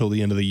stuff until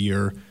the end of the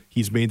year.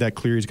 He's made that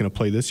clear. He's going to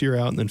play this year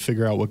out and then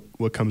figure out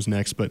what comes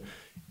next. But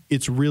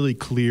it's really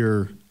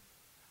clear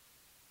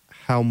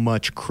how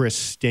much Chris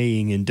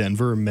staying in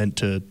Denver meant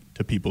to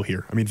people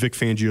here. I mean, Vic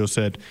Fangio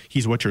said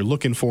he's what you're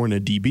looking for in a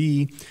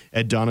DB.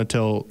 Ed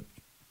Donatel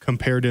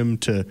compared him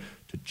to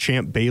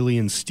Champ Bailey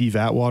and Steve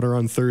Atwater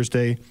on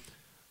Thursday.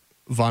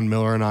 Von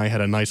Miller and I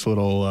had a nice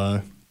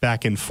little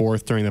back and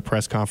forth during the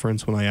press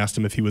conference when I asked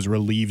him if he was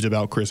relieved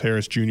about Chris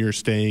Harris Jr.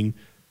 staying.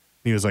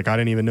 He was like, I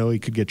didn't even know he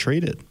could get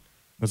traded. I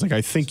was like,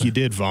 I think you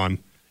did, Von.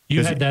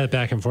 You had that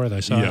back and forth, I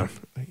saw. Yeah.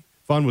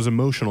 Von was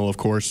emotional, of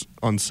course,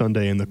 on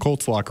Sunday in the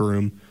Colts locker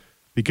room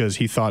because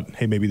he thought,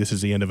 hey, maybe this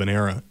is the end of an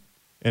era.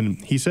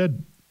 And he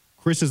said,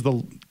 Chris is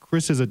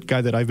a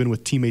guy that I've been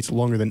with teammates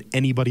longer than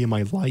anybody in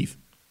my life.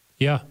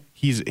 Yeah.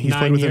 He's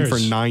played with him for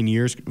 9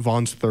 years.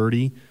 Von's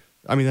 30.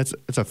 I mean, that's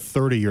a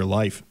 30-year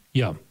life.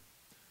 Yeah.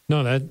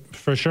 No, that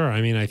for sure.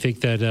 I mean, I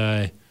think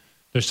that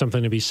there's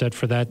something to be said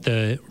for that.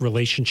 The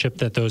relationship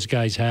that those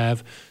guys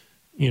have,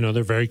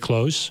 they're very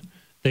close.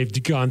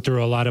 They've gone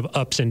through a lot of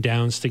ups and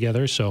downs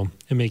together, so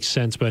it makes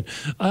sense. But,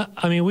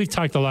 I mean, we've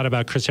talked a lot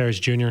about Chris Harris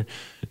Jr.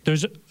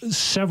 There's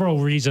several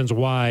reasons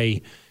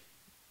why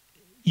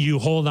you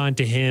hold on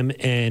to him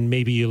and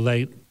maybe you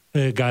let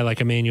a guy like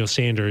Emmanuel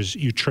Sanders,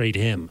 you trade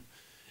him.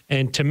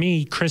 And to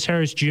me, Chris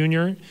Harris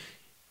Jr.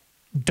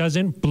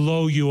 doesn't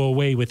blow you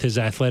away with his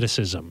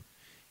athleticism.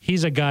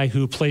 He's a guy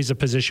who plays a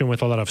position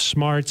with a lot of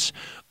smarts.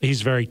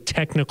 He's very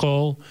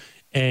technical,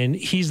 and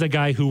he's the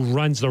guy who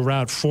runs the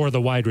route for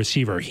the wide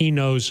receiver. He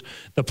knows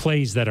the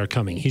plays that are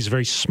coming. He's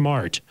very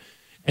smart.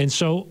 And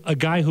so a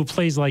guy who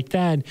plays like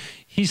that,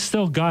 he's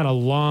still got a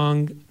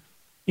long,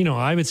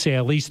 I would say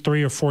at least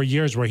 3 or 4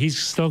 years where he's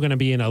still going to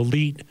be an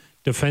elite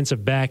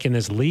defensive back in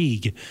this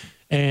league.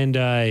 And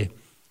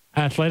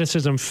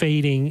athleticism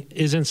fading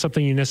isn't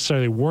something you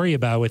necessarily worry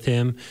about with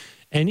him.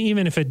 And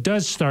even if it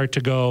does start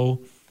to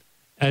go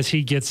as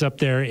he gets up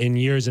there in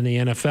years in the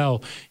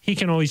NFL, he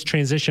can always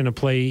transition to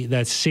play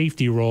that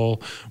safety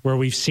role where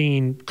we've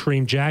seen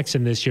Kareem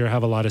Jackson this year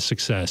have a lot of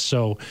success.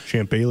 So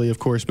Champ Bailey, of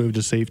course, moved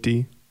to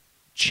safety.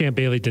 Champ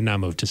Bailey did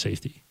not move to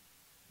safety.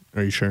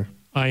 Are you sure?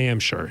 I am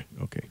sure.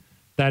 Okay.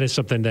 That is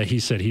something that he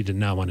said he did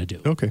not want to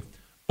do. Okay.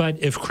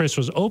 But if Chris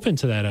was open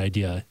to that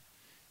idea,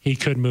 he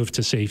could move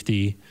to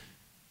safety.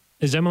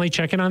 Is Emily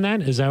checking on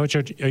that? Is that what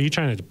are you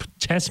trying to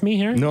test me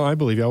here? No, I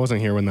believe you. I wasn't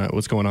here when that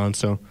was going on,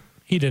 so.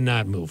 He did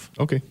not move.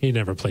 Okay. He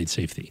never played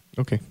safety.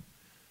 Okay.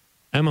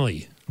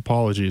 Emily.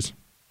 Apologies.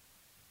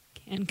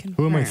 Can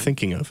confirm. Who am I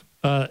thinking of?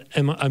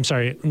 I'm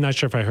sorry. I'm not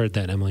sure if I heard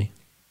that, Emily.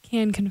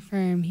 Can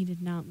confirm he did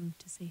not move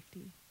to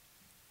safety.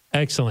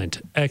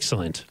 Excellent.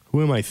 Excellent.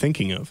 Who am I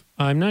thinking of?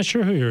 I'm not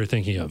sure who you were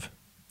thinking of.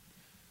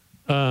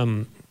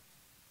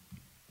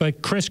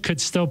 But Chris could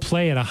still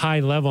play at a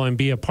high level and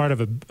be a part of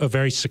a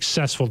very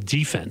successful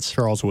defense.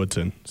 Charles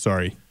Woodson.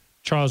 Sorry.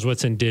 Charles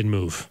Woodson did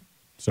move.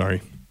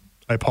 Sorry.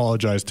 I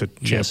apologize to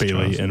Champ Bailey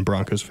Charles. and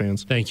Broncos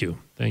fans. Thank you.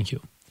 Thank you.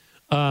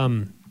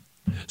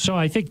 So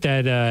I think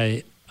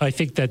that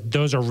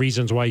those are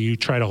reasons why you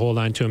try to hold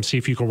on to him, see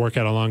if you can work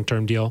out a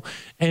long-term deal.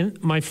 And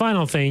my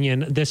final thing,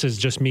 and this is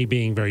just me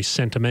being very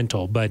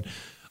sentimental, but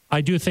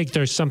I do think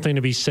there's something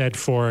to be said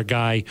for a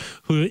guy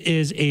who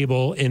is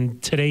able in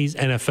today's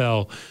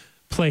NFL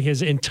play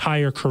his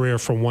entire career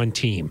for one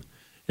team.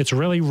 It's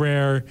really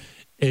rare.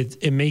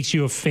 It makes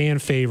you a fan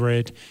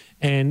favorite.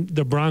 And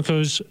the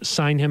Broncos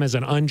signed him as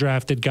an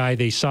undrafted guy.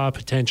 They saw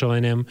potential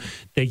in him.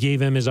 They gave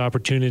him his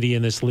opportunity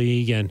in this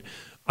league. And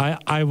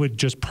I would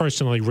just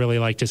personally really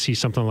like to see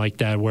something like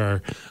that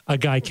where a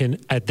guy can,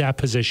 at that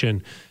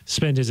position,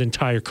 spend his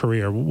entire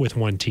career with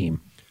one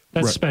team.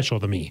 That's Right. special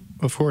to me.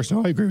 Of course.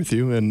 No, I agree with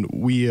you. And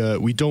we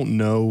don't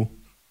know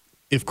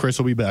if Chris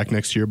will be back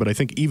next year, but I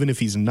think even if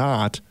he's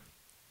not,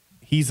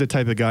 he's the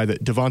type of guy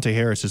that Devontae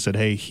Harris has said,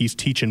 hey, he's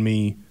teaching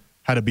me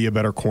how to be a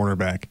better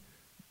cornerback.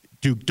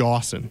 Duke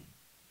Dawson.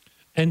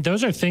 And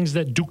those are things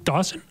that Duke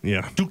Dawson?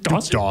 Yeah. Duke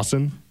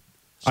Dawson?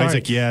 Sorry,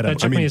 Isaac Yiadom. that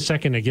took me a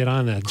second to get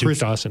on that, Duke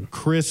Dawson.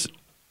 Chris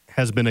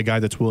has been a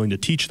guy that's willing to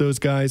teach those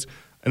guys,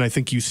 and I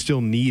think you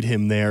still need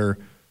him there,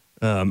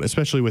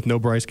 especially with no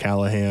Bryce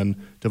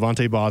Callahan.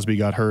 Devontae Bosby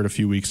got hurt a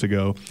few weeks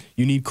ago.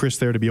 You need Chris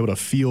there to be able to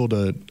field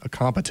a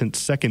competent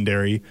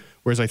secondary,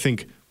 whereas I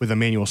think with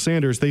Emmanuel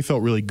Sanders, they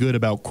felt really good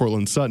about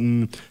Cortland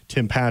Sutton,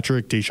 Tim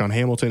Patrick, Deshaun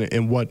Hamilton,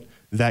 and what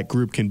that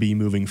group can be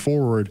moving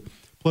forward.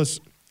 Plus,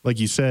 like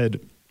you said,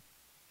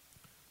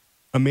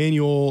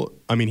 Emmanuel,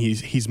 I mean,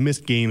 he's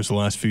missed games the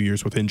last few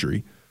years with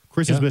injury.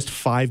 Chris has missed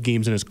 5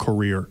 games in his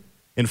career,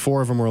 and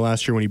 4 of them were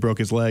last year when he broke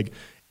his leg.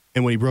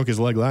 And when he broke his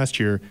leg last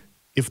year,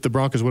 if the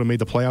Broncos would have made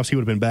the playoffs, he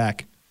would have been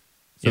back.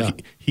 So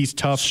he's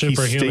tough.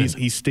 Superhuman.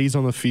 He stays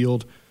on the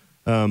field.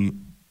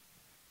 And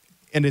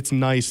it's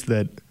nice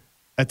that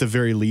at the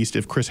very least,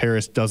 if Chris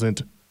Harris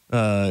doesn't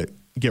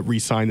get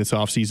re-signed this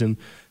offseason,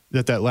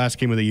 that last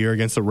game of the year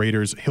against the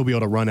Raiders, he'll be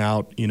able to run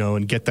out,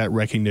 and get that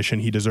recognition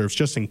he deserves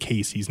just in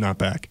case he's not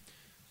back.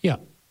 Yeah.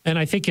 And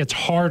I think it's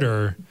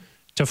harder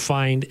to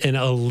find an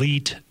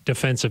elite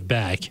defensive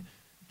back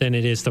than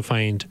it is to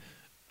find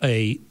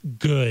a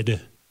good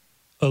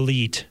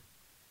elite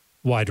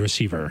wide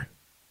receiver.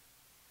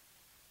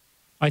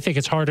 I think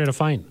it's harder to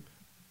find.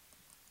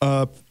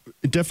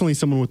 Definitely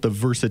someone with the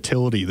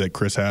versatility that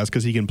Chris has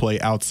because he can play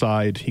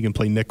outside, he can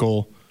play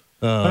nickel.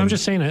 But I'm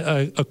just saying,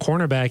 a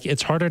cornerback,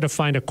 it's harder to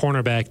find a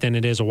cornerback than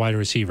it is a wide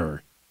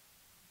receiver.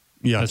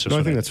 Yeah, That's just no, I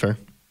what think I- that's fair.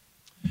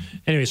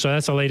 Anyway, so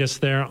that's the latest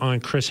there on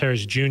Chris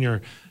Harris Jr.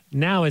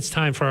 Now it's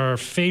time for our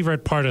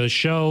favorite part of the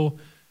show.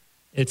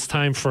 It's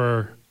time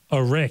for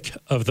a Rick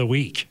of the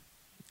week.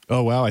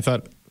 Oh, wow.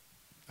 That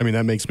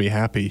makes me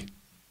happy.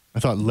 I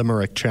thought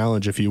Limerick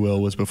Challenge, if you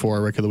will, was before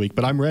a Rick of the Week,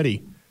 but I'm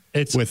ready.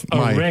 It's with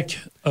a Rick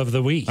of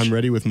the week. I'm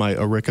ready with my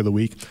a Rick of the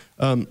Week.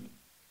 I'm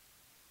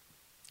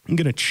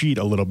going to cheat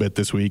a little bit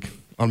this week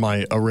on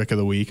my a Rick of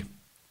the Week.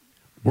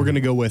 We're going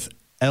to go with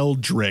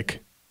Eldrick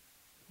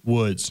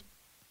Woods.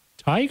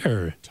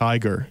 Tiger.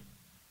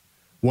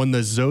 Won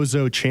the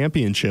Zozo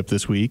Championship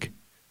this week.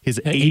 His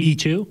At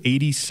 82?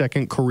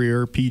 82nd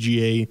career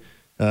PGA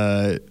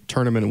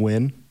tournament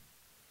win.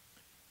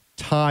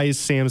 Ties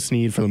Sam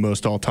Snead for the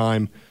most all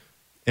time.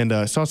 And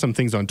I saw some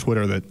things on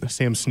Twitter that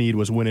Sam Snead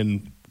was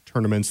winning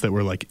tournaments that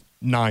were like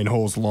 9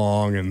 holes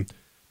long, and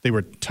he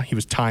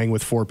was tying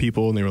with 4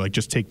 people, and they were like,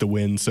 just take the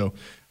win. So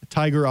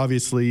Tiger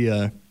obviously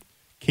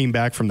came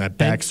back from that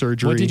back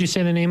surgery. What did you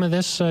say the name of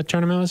this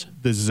tournament was?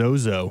 The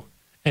Zozo.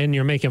 And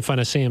you're making fun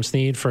of Sam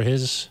Snead for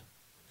his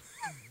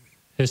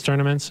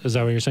tournaments? Is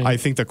that what you're saying? I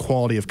think the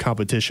quality of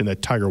competition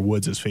that Tiger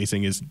Woods is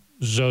facing is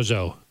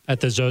Zozo. At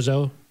the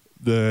Zozo?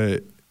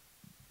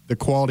 the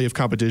quality of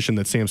competition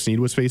that Sam Snead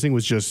was facing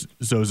was just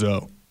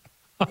Zozo.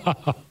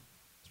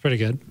 It's pretty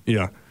good.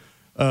 Yeah.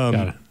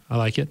 Got it. I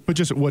like it. But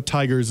just what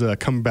Tiger's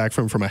come back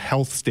from a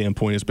health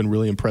standpoint has been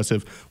really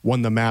impressive.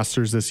 Won the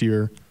Masters this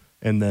year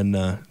and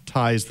then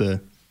ties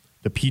the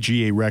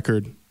PGA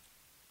record.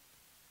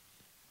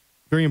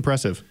 Very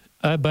impressive.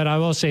 But I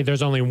will say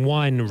there's only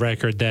one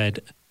record that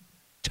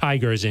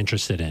Tiger is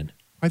interested in.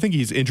 I think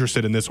he's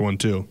interested in this one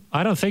too.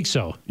 I don't think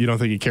so. You don't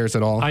think he cares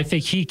at all? I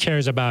think he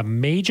cares about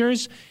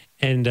majors,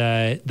 and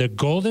the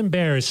Golden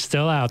Bear is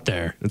still out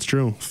there. It's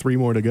true. 3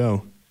 more to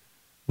go.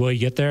 Will you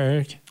get there,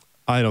 Eric?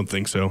 I don't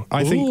think so.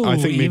 I Ooh, think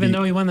maybe, even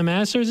though he won the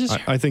Masters this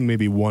year? I think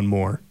maybe one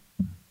more.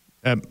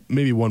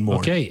 Maybe one more.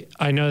 Okay.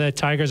 I know that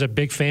Tiger's a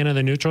big fan of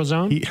the neutral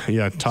zone.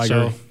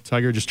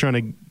 Tiger just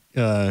trying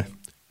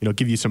to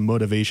give you some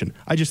motivation.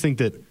 I just think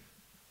that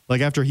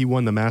like after he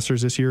won the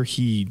Masters this year,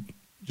 he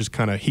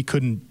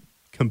couldn't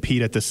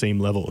compete at the same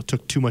level. It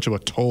took too much of a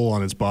toll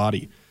on his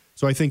body.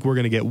 So I think we're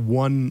going to get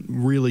one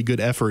really good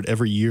effort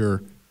every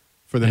year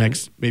for the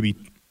next maybe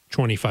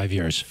 25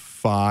 years.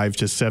 5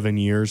 to 7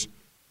 years.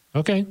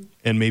 Okay.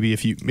 And maybe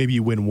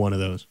you win one of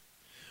those.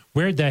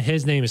 Weird that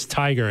his name is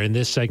Tiger and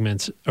this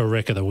segment's a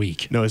Rick of the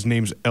Week. No, his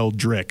name's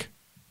Eldrick.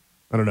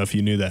 I don't know if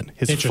you knew that.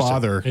 His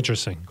father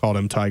called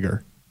him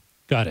Tiger.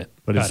 Got it.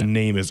 But his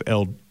name is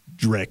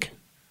Eldrick.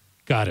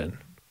 Got it.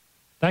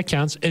 That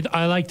counts.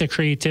 I like the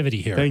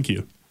creativity here. Thank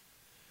you.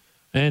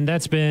 And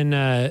that's been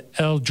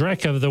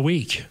Eldrick of the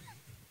Week.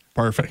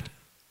 Perfect.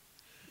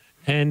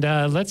 And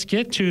let's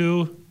get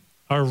to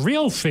our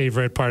real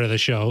favorite part of the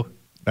show.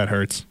 That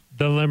hurts.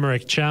 The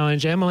Limerick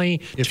Challenge.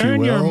 Emily, If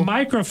turn you will. your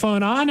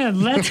microphone on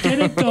and let's get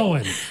it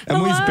going.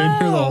 Emily's been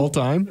here the whole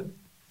time.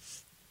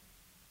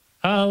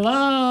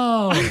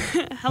 Hello.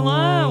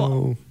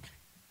 Hello.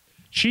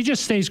 She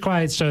just stays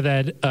quiet so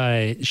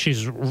that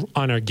she's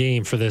on her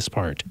game for this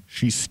part.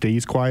 She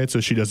stays quiet so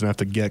she doesn't have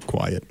to get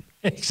quiet.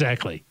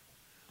 Exactly.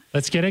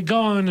 Let's get it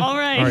going. All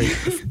right. All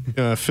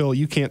right. Phil,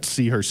 you can't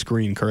see her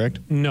screen, correct?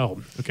 No.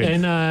 Okay.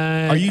 And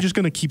Are you just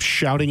going to keep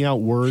shouting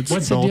out words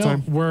what's the the whole deal?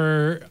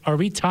 time? Are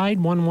we tied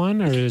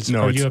 1-1 or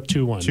are you up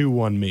 2-1?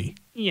 2-1 me.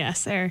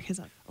 Yes, Eric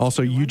is up.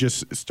 Also, you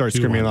just start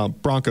screaming 2-1.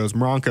 out Broncos.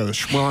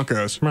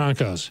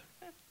 Broncos.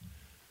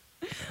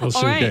 We'll see.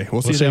 All right. Okay,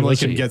 we'll see if Emily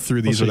can get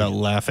through these We'll see. without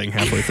laughing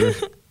halfway through.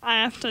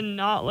 I have to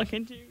not look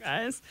into you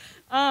guys.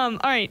 All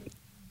right.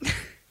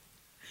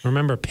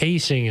 Remember,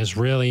 pacing is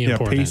really Yeah,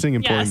 important. pacing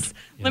important. Yes.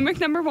 Limerick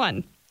number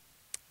 1.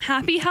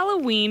 Happy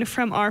Halloween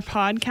from our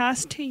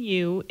podcast to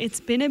you. It's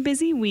been a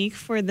busy week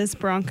for this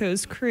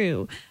Broncos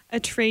crew.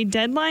 A trade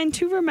deadline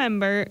to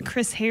remember.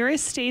 Chris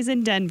Harris stays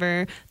in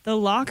Denver. The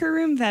locker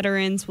room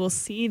veterans will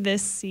see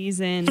this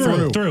season.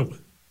 Through.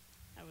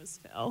 That was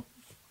Phil.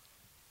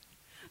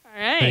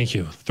 All right. Thank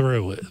you.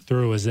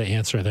 Through was the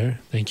answer there.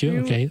 Thank you.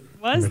 Through Okay.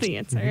 was the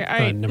answer. All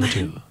right. Number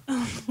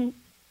 2.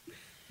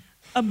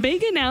 A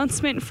big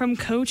announcement from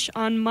Coach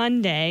on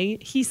Monday.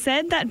 He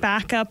said that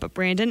backup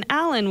Brandon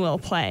Allen will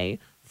play.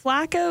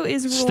 Flacco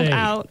is ruled Stay.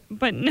 out,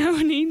 but no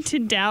need to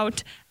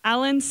doubt.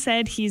 Allen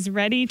said he's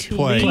ready to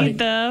Play. lead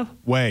the...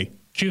 Way.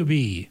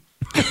 QB.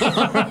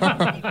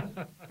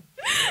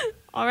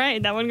 All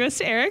right, that one goes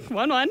to Eric.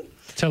 1-1.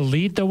 To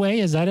lead the way,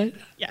 is that it?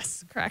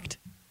 Yes, correct.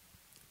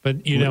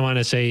 But you don't want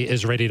to say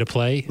is ready to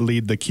play?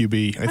 Lead the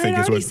QB, I I think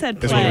is already what,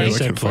 said is what play. we're You looking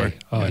said for. play.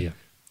 Oh, yeah.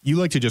 You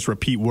like to just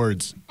repeat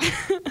words.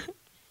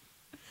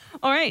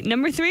 All right,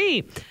 number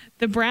 3.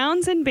 The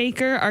Browns and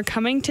Baker are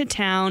coming to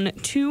town.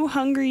 2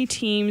 hungry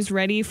teams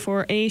ready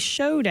for a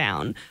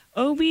showdown.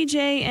 OBJ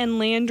and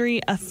Landry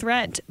a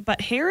threat,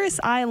 but Harris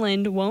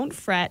Island won't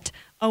fret.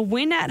 A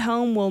win at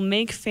home will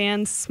make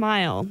fans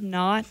smile,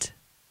 not.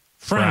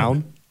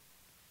 Frown.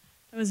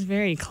 That was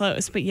very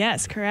close, but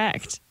yes,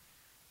 correct.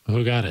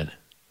 Who got it?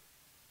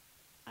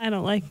 I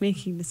don't like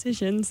making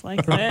decisions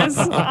like this.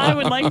 I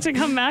would like to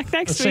come back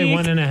next Let's week.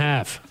 say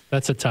 1.5.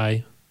 That's a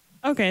tie.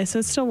 Okay, so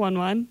it's still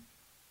 1-1.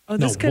 Oh, No,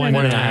 this could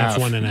 1.5. half.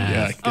 1.5.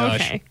 Yeah, gosh.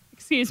 Okay,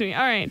 excuse me.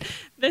 All right,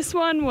 this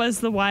one was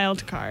the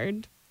wild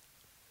card.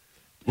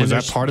 Was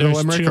And that part of the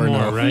there's limerick two or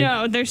more, no? right?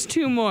 No, there's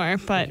 2 more,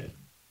 but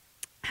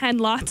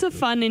had lots of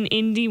fun in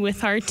Indy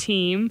with our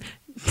team.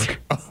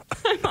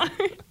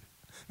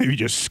 Maybe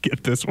just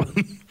skip this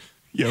one.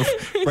 Yo,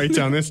 write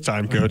down this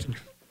time code.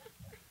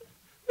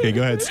 Okay,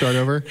 go ahead. Start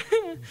over.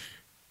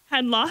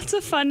 Had lots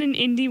of fun in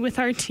Indy with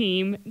our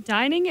team.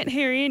 Dining at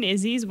Harry and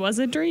Izzy's was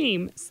a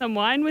dream. Some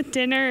wine with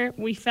dinner.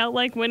 We felt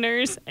like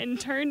winners and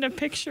turned a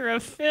picture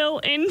of Phil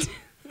into.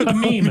 A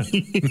meme.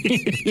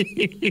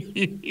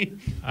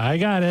 I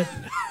got it.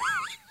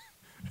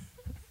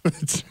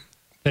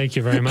 Thank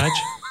you very much.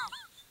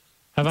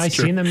 Have I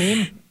true. seen the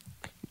meme?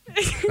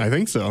 I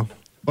think so.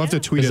 We'll have to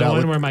tweet Is it that out. one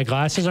With, where my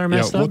glasses are yeah,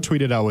 messed we'll up?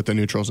 tweet it out with the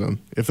neutral zone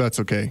if that's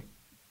okay.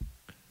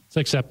 It's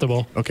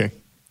acceptable. Okay.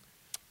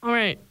 All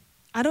right.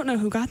 I don't know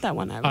who got that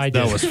one. I did.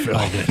 That was Phil.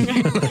 I did.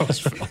 That was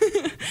Phil.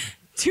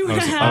 2.5.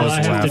 I All was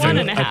I have to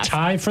laughing. do, a 1.5.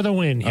 tie for the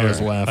win here. I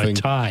was laughing. A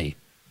tie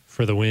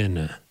for the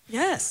win.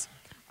 Yes.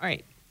 All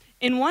right.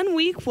 In 1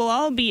 week, we'll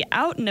all be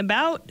out and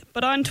about,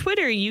 but on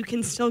Twitter, you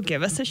can still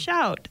give us a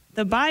shout.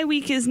 The bye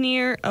week is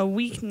near. A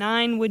week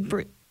 9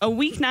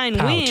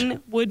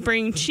 win would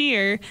bring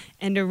cheer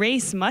and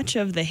erase much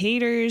of the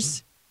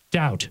haters.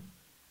 Doubt.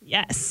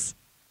 Yes.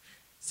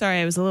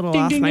 Sorry, I was a little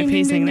off my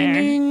pacing there.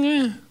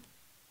 Ding.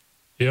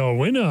 Your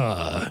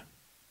winner.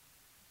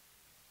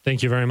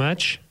 Thank you very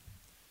much.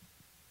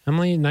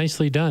 Emily,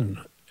 nicely done.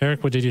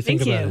 Eric, what did you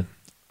think Thank about you. it?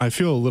 I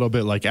feel a little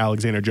bit like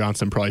Alexander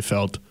Johnson probably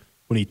felt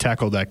when he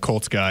tackled that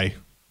Colts guy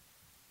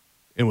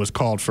and was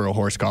called for a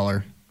horse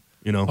collar.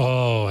 You know?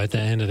 Oh, at the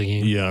end of the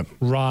game. Yeah,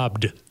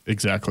 Robbed.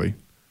 exactly.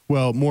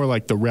 Well, more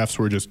like the refs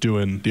were just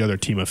doing the other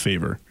team a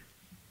favor.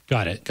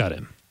 Got it.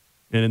 And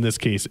in this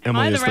case, Am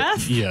Emily I the is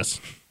ref? Yes.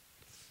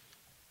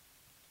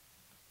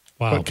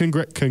 Wow. But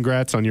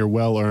congrats on your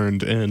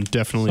well-earned and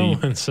definitely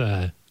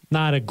Someone's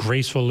not a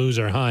graceful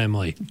loser, huh,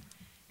 Emily?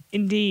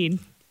 Indeed.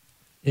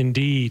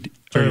 Indeed.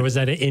 Turn- Or was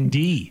that an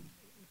indeed?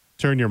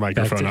 turn your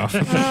microphone Back off.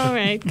 All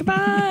right.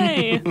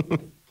 Goodbye.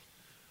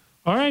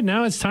 All right,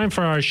 now it's time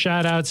for our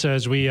shout outs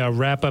as we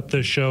wrap up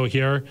the show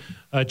here.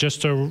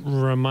 Just to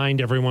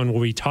remind everyone what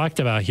we talked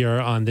about here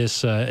on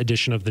this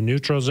edition of the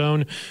Neutral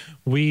Zone,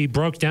 we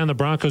broke down the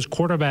Broncos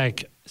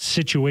quarterback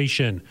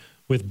situation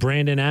with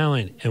Brandon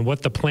Allen and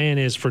what the plan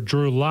is for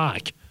Drew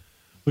Lock.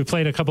 We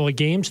played a couple of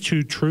games,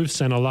 2 truths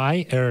and a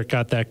lie. Eric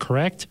got that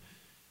correct.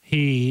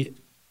 He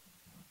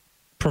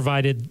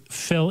provided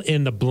fill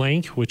in the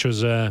blank, which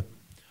was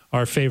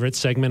our favorite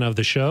segment of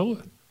the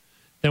show.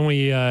 Then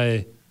we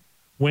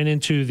went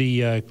into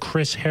the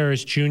Chris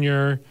Harris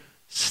Jr.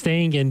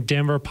 staying in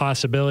Denver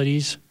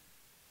possibilities.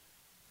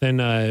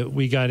 Then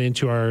we got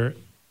into our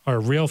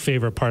real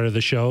favorite part of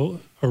the show,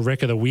 a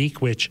Rick of the Week,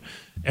 which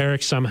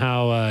Eric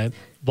somehow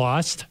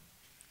lost.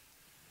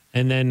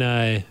 And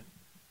then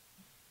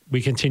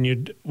we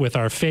continued with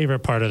our favorite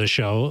part of the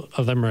show,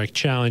 a Limerick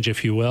Challenge,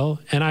 if you will.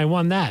 And I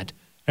won that.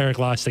 Eric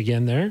lost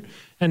again there.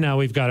 And now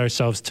we've got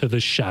ourselves to the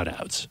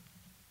shout-outs.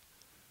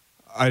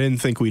 I didn't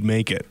think we'd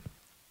make it,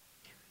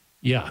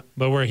 Yeah,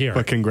 but we're here.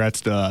 but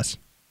congrats to us.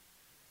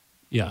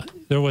 Yeah,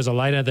 there was a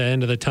light at the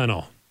end of the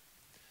tunnel.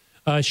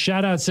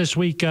 Shout-outs this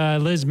week,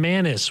 Liz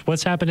Manis.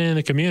 What's happening in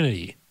the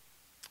community?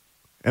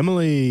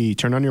 Emily,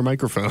 turn on your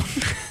microphone.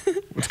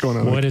 What's going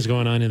on? What is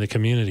going on in the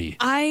community?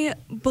 I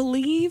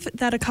believe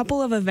that a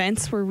couple of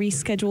events were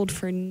rescheduled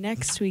for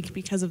next week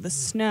because of the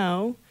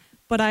snow.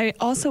 But I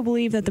also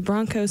believe that the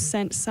Broncos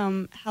sent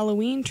some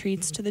Halloween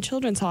treats to the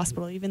Children's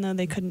Hospital, even though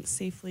they couldn't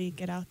safely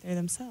get out there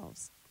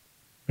themselves.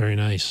 Very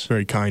nice.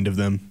 Very kind of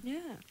them. Yeah.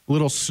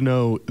 Little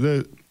snow.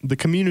 The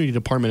community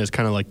department is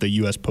kind of like the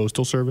U.S.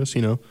 Postal Service,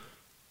 you know?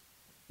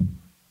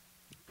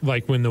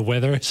 Like when the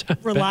weather is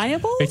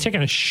Reliable? They're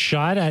taking a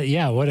shot at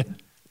what?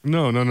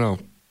 No.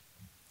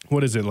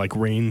 What is it, like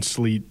rain,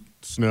 sleet,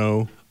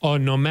 snow? Oh,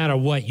 no matter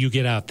what, you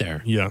get out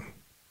there. Yeah. Got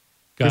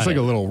There's like it.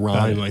 a little Got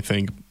rhyme, it. I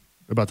think,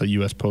 about the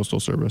U.S. Postal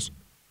Service.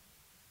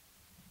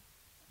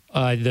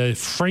 The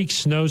freak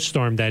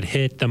snowstorm that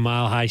hit the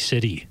Mile High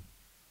City.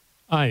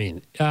 I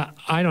mean,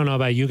 I don't know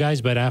about you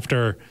guys, but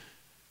after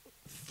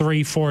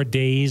 3-4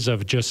 days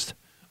of just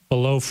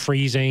below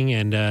freezing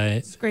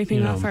and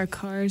Scraping off our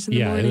cars in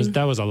the morning.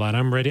 that was a lot.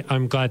 I'm ready.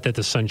 I'm glad that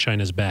the sunshine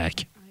is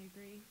back. I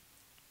agree.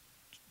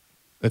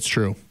 That's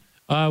true.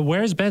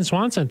 Where's Ben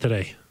Swanson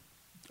today?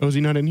 Oh, is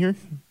he not in here?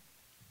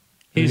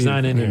 He's not I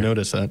in didn't here.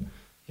 notice that.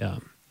 Yeah,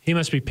 he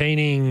must be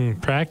painting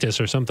practice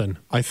or something.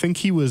 I think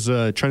he was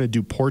trying to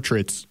do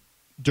portraits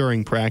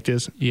during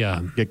practice,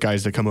 Yeah, get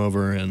guys to come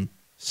over and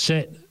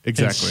sit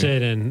exactly and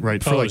sit and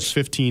right for like pose.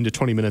 15 to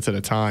 20 minutes at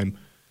a time.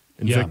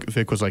 And Yeah.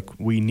 Vic was like,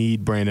 "We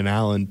need Brandon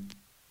Allen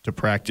to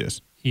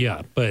practice."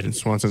 Yeah, but And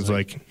Swanson's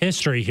like,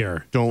 history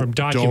here from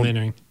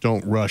documenting.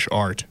 don't rush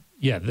art.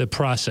 Yeah, the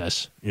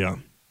process. Yeah.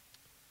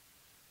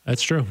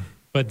 That's true.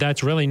 But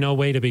that's really no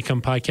way to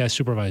become podcast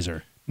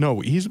supervisor.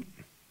 No, I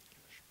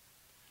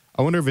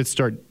wonder if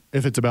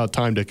it's about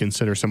time to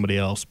consider somebody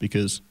else,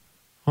 because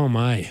Oh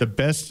my. the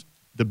best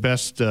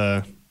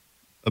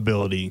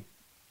ability.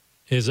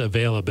 Is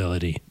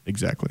availability.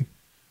 Exactly.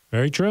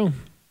 Very true.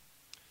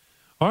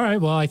 All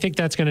right. Well, I think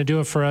that's going to do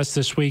it for us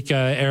this week.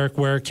 Eric,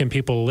 where can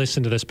people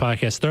listen to this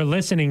podcast? They're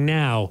listening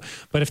now,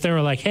 but if they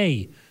were like,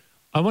 hey,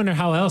 I wonder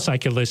how else I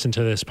could listen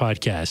to this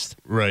podcast.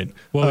 Right.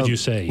 What would you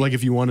say? Like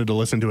if you wanted to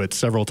listen to it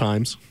several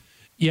times.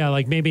 Yeah,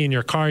 like maybe in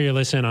your car you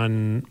listen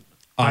on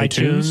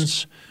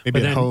iTunes.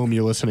 Maybe at home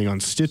you're listening on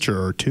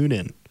Stitcher or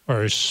TuneIn.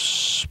 Or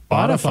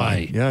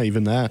Spotify. Yeah,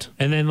 even that.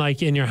 And then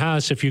like in your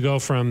house, if you go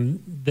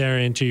from there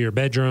into your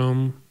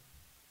bedroom,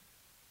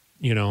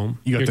 you know.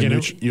 You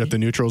got the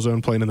neutral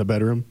zone playing in the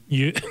bedroom.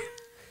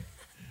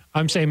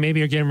 I'm saying maybe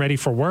you're getting ready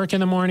for work in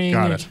the morning.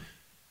 Got it.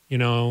 You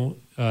know,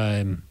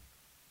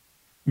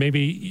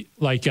 maybe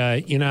like,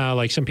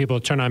 like some people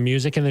turn on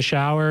music in the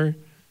shower.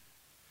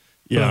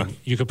 Yeah. Boom.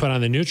 You could put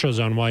on the neutral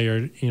zone while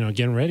you're,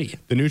 getting ready.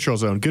 The neutral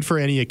zone, good for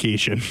any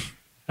occasion.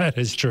 That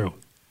is true.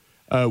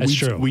 That's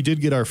true. We did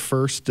get our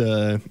first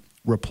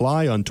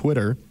reply on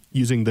Twitter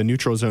using the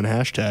neutral zone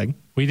hashtag.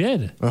 We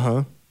did.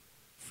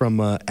 From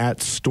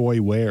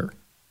 @StoyWare.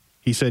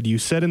 He said, "You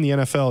said in the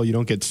NFL you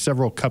don't get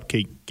several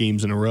cupcake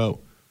games in a row.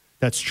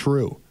 That's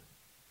true,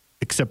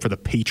 except for the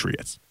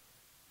Patriots."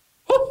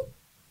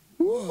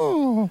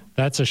 Whoa.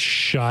 That's a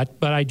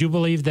shot, but I do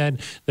believe that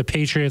the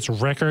Patriots'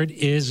 record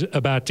is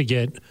about to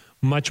get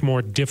much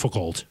more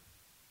difficult.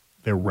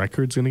 Their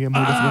record's going to get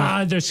more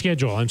difficult? Their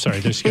schedule. I'm sorry,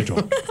 their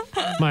schedule.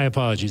 My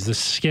apologies. The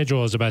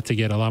schedule is about to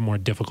get a lot more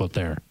difficult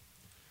there.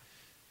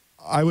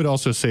 I would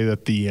also say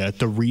that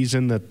the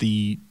reason that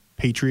the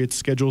Patriots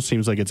schedule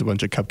seems like it's a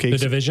bunch of cupcakes The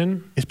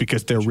division? is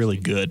because they're really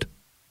good.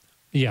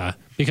 Yeah,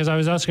 because I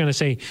was also going to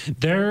say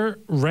their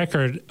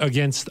record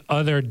against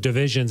other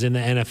divisions in the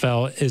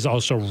NFL is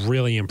also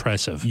really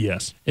impressive.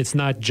 Yes. It's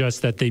not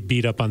just that they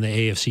beat up on the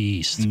AFC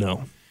East.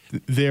 No.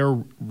 They're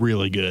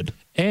really good.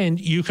 And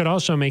you could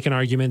also make an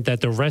argument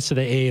that the rest of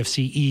the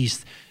AFC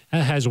East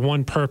has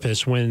one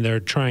purpose when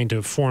they're trying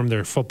to form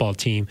their football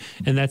team,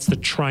 and that's to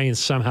try and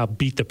somehow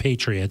beat the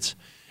Patriots.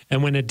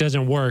 And when it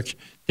doesn't work,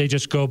 they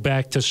just go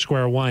back to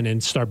square one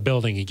and start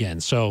building again.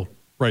 So,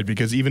 right,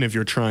 because even if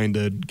you're trying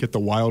to get the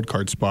wild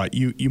card spot,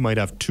 you might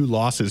have 2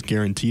 losses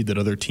guaranteed that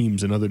other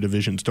teams in other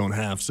divisions don't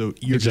have. So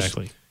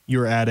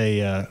you're at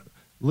a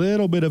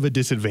little bit of a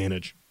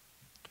disadvantage.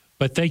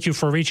 But thank you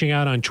for reaching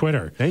out on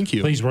Twitter. Thank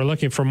you. Please, we're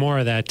looking for more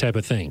of that type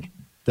of thing.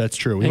 That's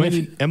true.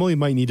 Emily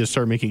might need to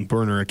start making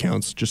burner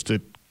accounts just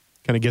to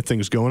kind of get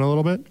things going a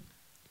little bit.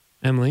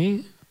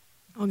 Emily?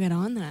 I'll get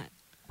on that.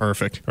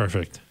 Perfect.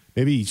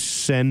 Maybe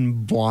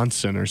Sen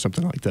Blanson or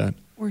something like that.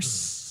 Or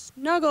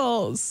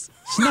Snuggles.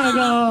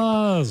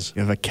 Snuggles!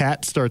 If a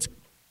cat starts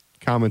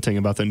commenting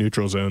about the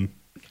neutral zone.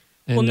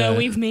 Well, no,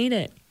 we've made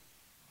it.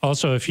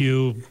 Also, if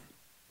you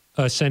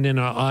send in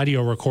an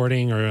audio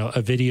recording or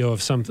a video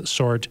of some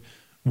sort,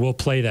 we'll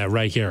play that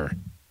right here.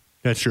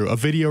 That's true. A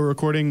video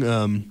recording,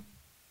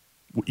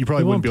 you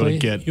probably wouldn't be able to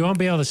get. You won't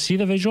be able to see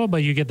the visual,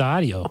 but you get the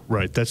audio.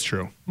 Right, that's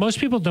true. Most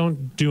people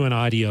don't do an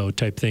audio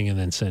type thing and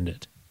then send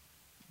it.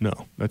 No,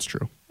 that's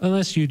true.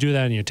 Unless you do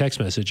that in your text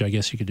message, I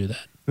guess you could do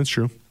that. That's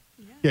true.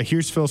 Yeah,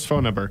 here's Phil's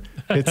phone number.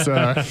 It's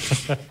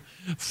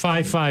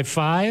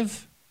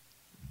 555.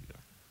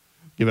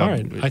 Give out. All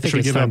right, I think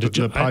it's time to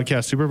the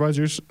podcast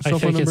supervisor's cell phone I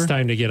think number? it's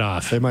time to get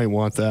off. They might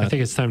want that. I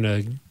think it's time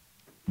to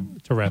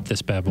wrap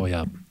this bad boy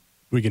up.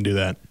 We can do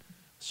that.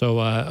 So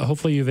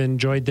hopefully you've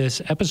enjoyed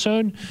this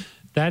episode.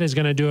 That is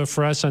going to do it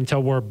for us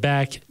until we're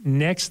back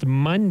next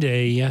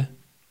Monday.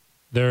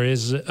 There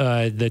is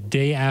the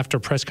day after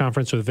press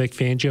conference with Vic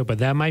Fangio, but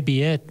that might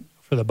be it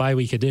for the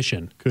bye-week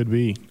edition. Could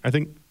be. I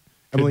think,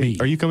 Emily,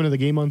 are you coming to the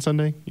game on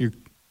Sunday? You're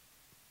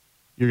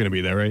going to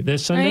be there, right?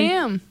 This Sunday? I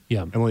am.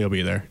 Yeah. Emily will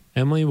be there.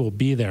 Emily will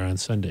be there on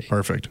Sunday.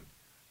 Perfect.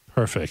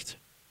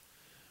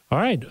 All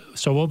right.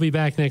 So we'll be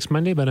back next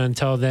Monday, but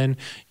until then,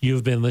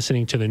 you've been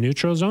listening to The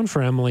Neutral Zone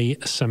for Emily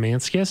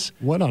Samanskis.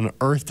 What on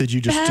earth did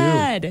you just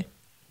Bad.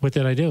 What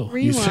did I do?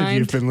 Rewind. You said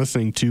you've been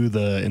listening to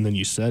and then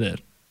you said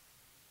it.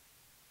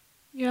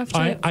 You have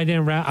to. I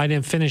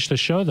didn't finish the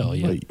show though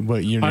yet.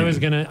 But I was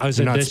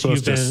at not this.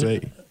 supposed You've to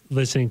been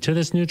listening to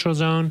this Neutral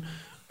Zone,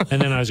 and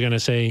then I was going to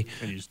say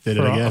and you just did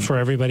it again. For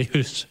everybody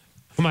who's,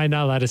 am I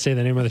not allowed to say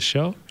the name of the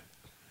show?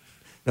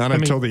 Not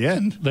until the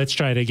end. Let's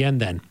try it again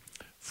then.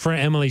 For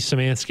Emily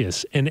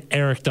Samanskis and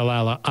Eric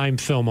Dalala, I'm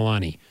Phil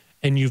Milani,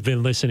 and you've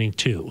been listening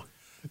to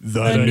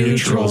The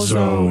Neutral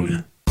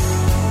Zone.